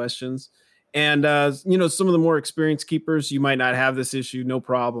same questions. And, some of the more experienced keepers, you might not have this issue, no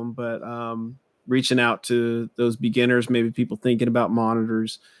problem. But reaching out to those beginners, maybe people thinking about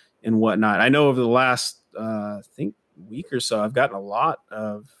monitors and whatnot. I know over the last, week or so, I've gotten a lot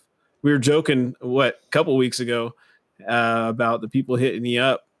of, we were joking, a couple weeks ago about the people hitting me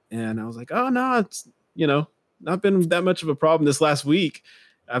up. And I was like, oh, no, it's, not been that much of a problem this last week.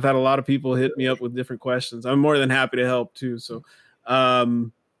 I've had a lot of people hit me up with different questions. I'm more than happy to help too. So,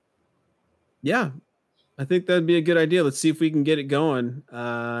 I think that'd be a good idea. Let's see if we can get it going.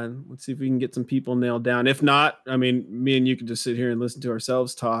 Let's see if we can get some people nailed down. If not, I mean, me and you can just sit here and listen to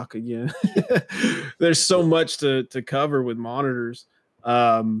ourselves talk again. There's so much to cover with monitors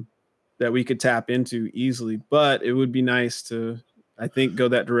that we could tap into easily, but it would be nice to, I think, go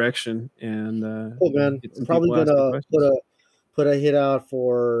that direction. And cool, man. I'm probably gonna put a hit out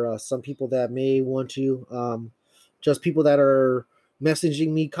for some people that may want to, just people that are messaging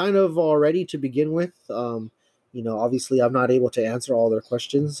me kind of already to begin with. Obviously I'm not able to answer all their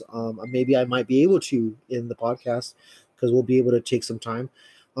questions. Maybe I might be able to in the podcast because we'll be able to take some time.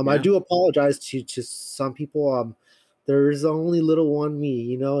 I do apologize to some people. There's only little one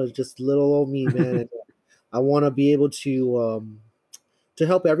me, it's just little old me, man. And I want to be able to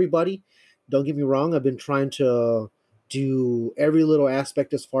help everybody. Don't get me wrong. I've been trying to do every little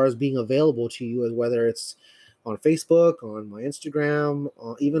aspect as far as being available to you, as whether it's on Facebook, on my Instagram,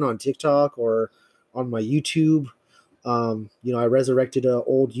 even on TikTok or on my YouTube. I resurrected an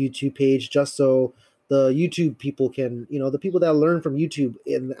old YouTube page just so the YouTube people can, the people that learn from YouTube,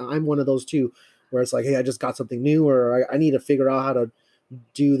 and I'm one of those too, where it's like, hey, I just got something new, or I need to figure out how to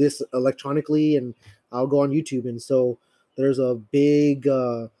do this electronically, and I'll go on YouTube. And so there's a big,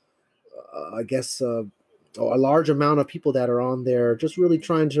 a large amount of people that are on there just really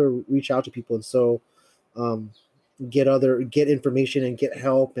trying to reach out to people. And so get information and get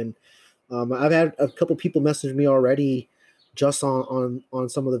help. And I've had a couple people message me already just on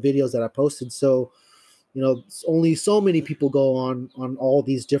some of the videos that I posted. So, only so many people go on all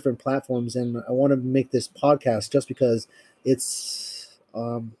these different platforms. And I want to make this podcast just because it's,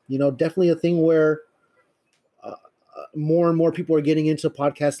 definitely a thing where more and more people are getting into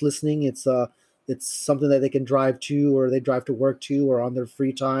podcast listening. It's something that they can drive to, or they drive to work to, or on their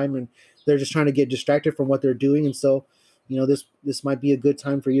free time, and they're just trying to get distracted from what they're doing. And so, this might be a good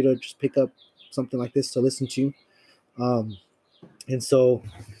time for you to just pick up something like this to listen to. And so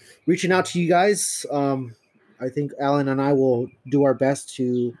reaching out to you guys, I think Alan and I will do our best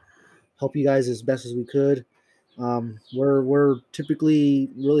to help you guys as best as we could. We're typically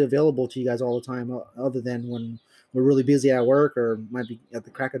really available to you guys all the time, other than when we're really busy at work or might be at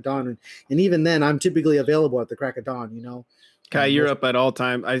the crack of dawn. And even then, I'm typically available at the crack of dawn, Kai, you're up at all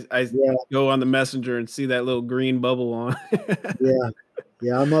time. I go on the messenger and see that little green bubble on.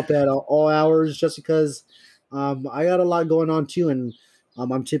 Yeah, I'm up at all hours just because I got a lot going on too, and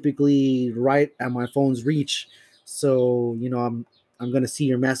I'm typically right at my phone's reach. So I'm gonna see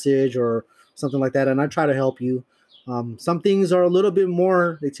your message or something like that, and I try to help you. Some things are a little bit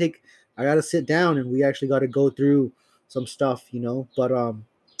more. I got to sit down and we actually got to go through some stuff, But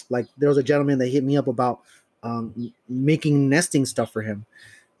like there was a gentleman that hit me up about making nesting stuff for him,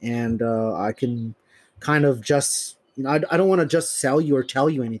 and I can kind of just I don't want to just sell you or tell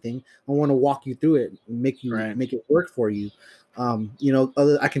you anything. I want to walk you through it and make it work for you.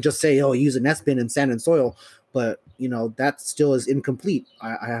 I can just say, oh, use a nest bin in sand and soil, but that still is incomplete.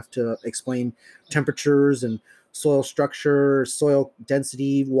 I have to explain temperatures and soil structure, soil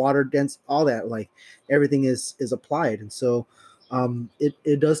density, water density, all that. Like everything is applied, and so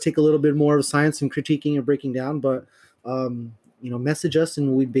it does take a little bit more of science and critiquing and breaking down, but message us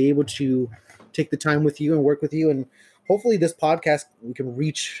and we'd be able to take the time with you and work with you, and hopefully this podcast we can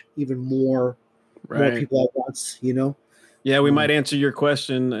reach even more people at once. Yeah, we might answer your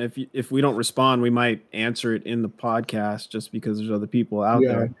question. If we don't respond, we might answer it in the podcast just because there's other people out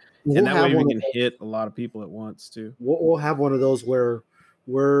there. And that way we can hit a lot of people at once too. We'll have one of those where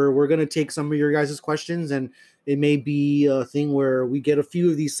we're going to take some of your guys' questions, and it may be a thing where we get a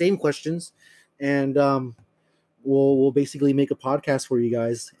few of these same questions, and we'll basically make a podcast for you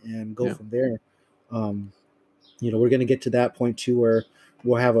guys and go from there. We're going to get to that point too where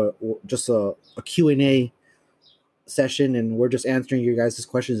we'll have a Q&A session, and we're just answering your guys'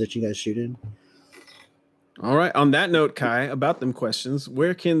 questions that you guys shoot in. All right. On that note, Kai, about them questions,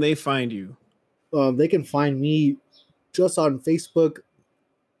 where can they find you? They can find me just on Facebook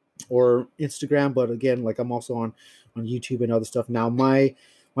or Instagram, but again, like I'm also on YouTube and other stuff now. My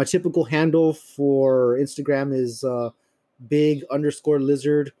typical handle for Instagram is big underscore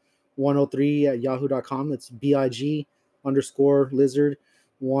lizard 103 at yahoo.com. That's big underscore lizard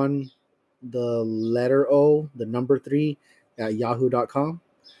one, the letter O, the number 3 at yahoo.com.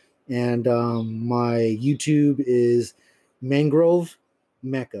 And my YouTube is Mangrove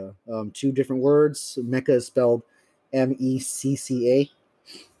Mecca. 2 different words. Mecca is spelled Mecca.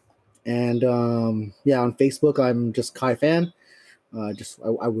 And yeah, on Facebook, I'm just Kai Fan. I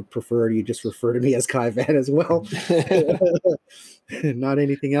would prefer you just refer to me as Kai Fan as well. Not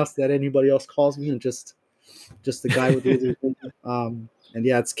anything else that anybody else calls me, and just the guy with the and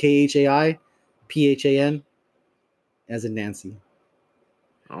yeah, it's KhaiPhan as in Nancy.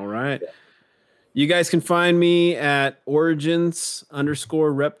 All right. You guys can find me at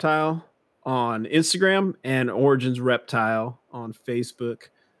origins_reptile on Instagram and Origins Reptile on Facebook.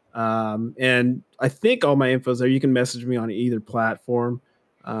 And I think all my info is there. You can message me on either platform.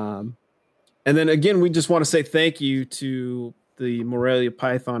 And then again, we just want to say thank you to the Morelia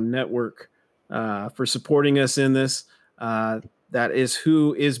Python Network for supporting us in this. That is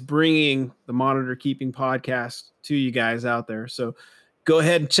who is bringing the Monitor Keeping podcast to you guys out there. So go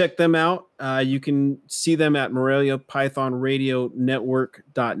ahead and check them out. You can see them at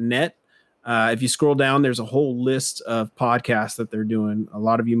MoreliaPythonRadioNetwork.net. If you scroll down, there's a whole list of podcasts that they're doing. A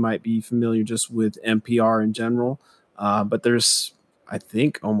lot of you might be familiar just with NPR in general, but there's, I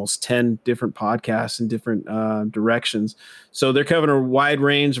think, almost 10 different podcasts in different directions. So they're covering a wide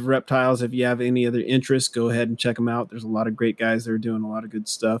range of reptiles. If you have any other interest, go ahead and check them out. There's a lot of great guys that are doing a lot of good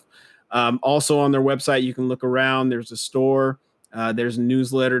stuff. Also on their website, you can look around. There's a store. There's a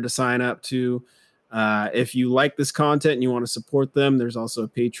newsletter to sign up to. If you like this content and you want to support them, there's also a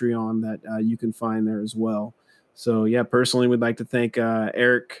Patreon that you can find there as well. So yeah, personally, we'd like to thank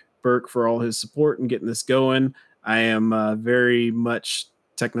Eric Burke for all his support in getting this going. I am very much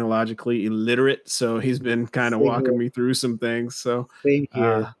technologically illiterate, so he's been kind of walking me through some things. So same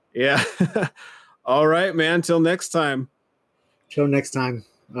here. Yeah. All right, man. Till next time. Till next time.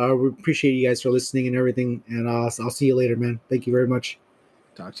 We appreciate you guys for listening and everything. And I'll see you later, man. Thank you very much.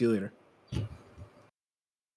 Talk to you later.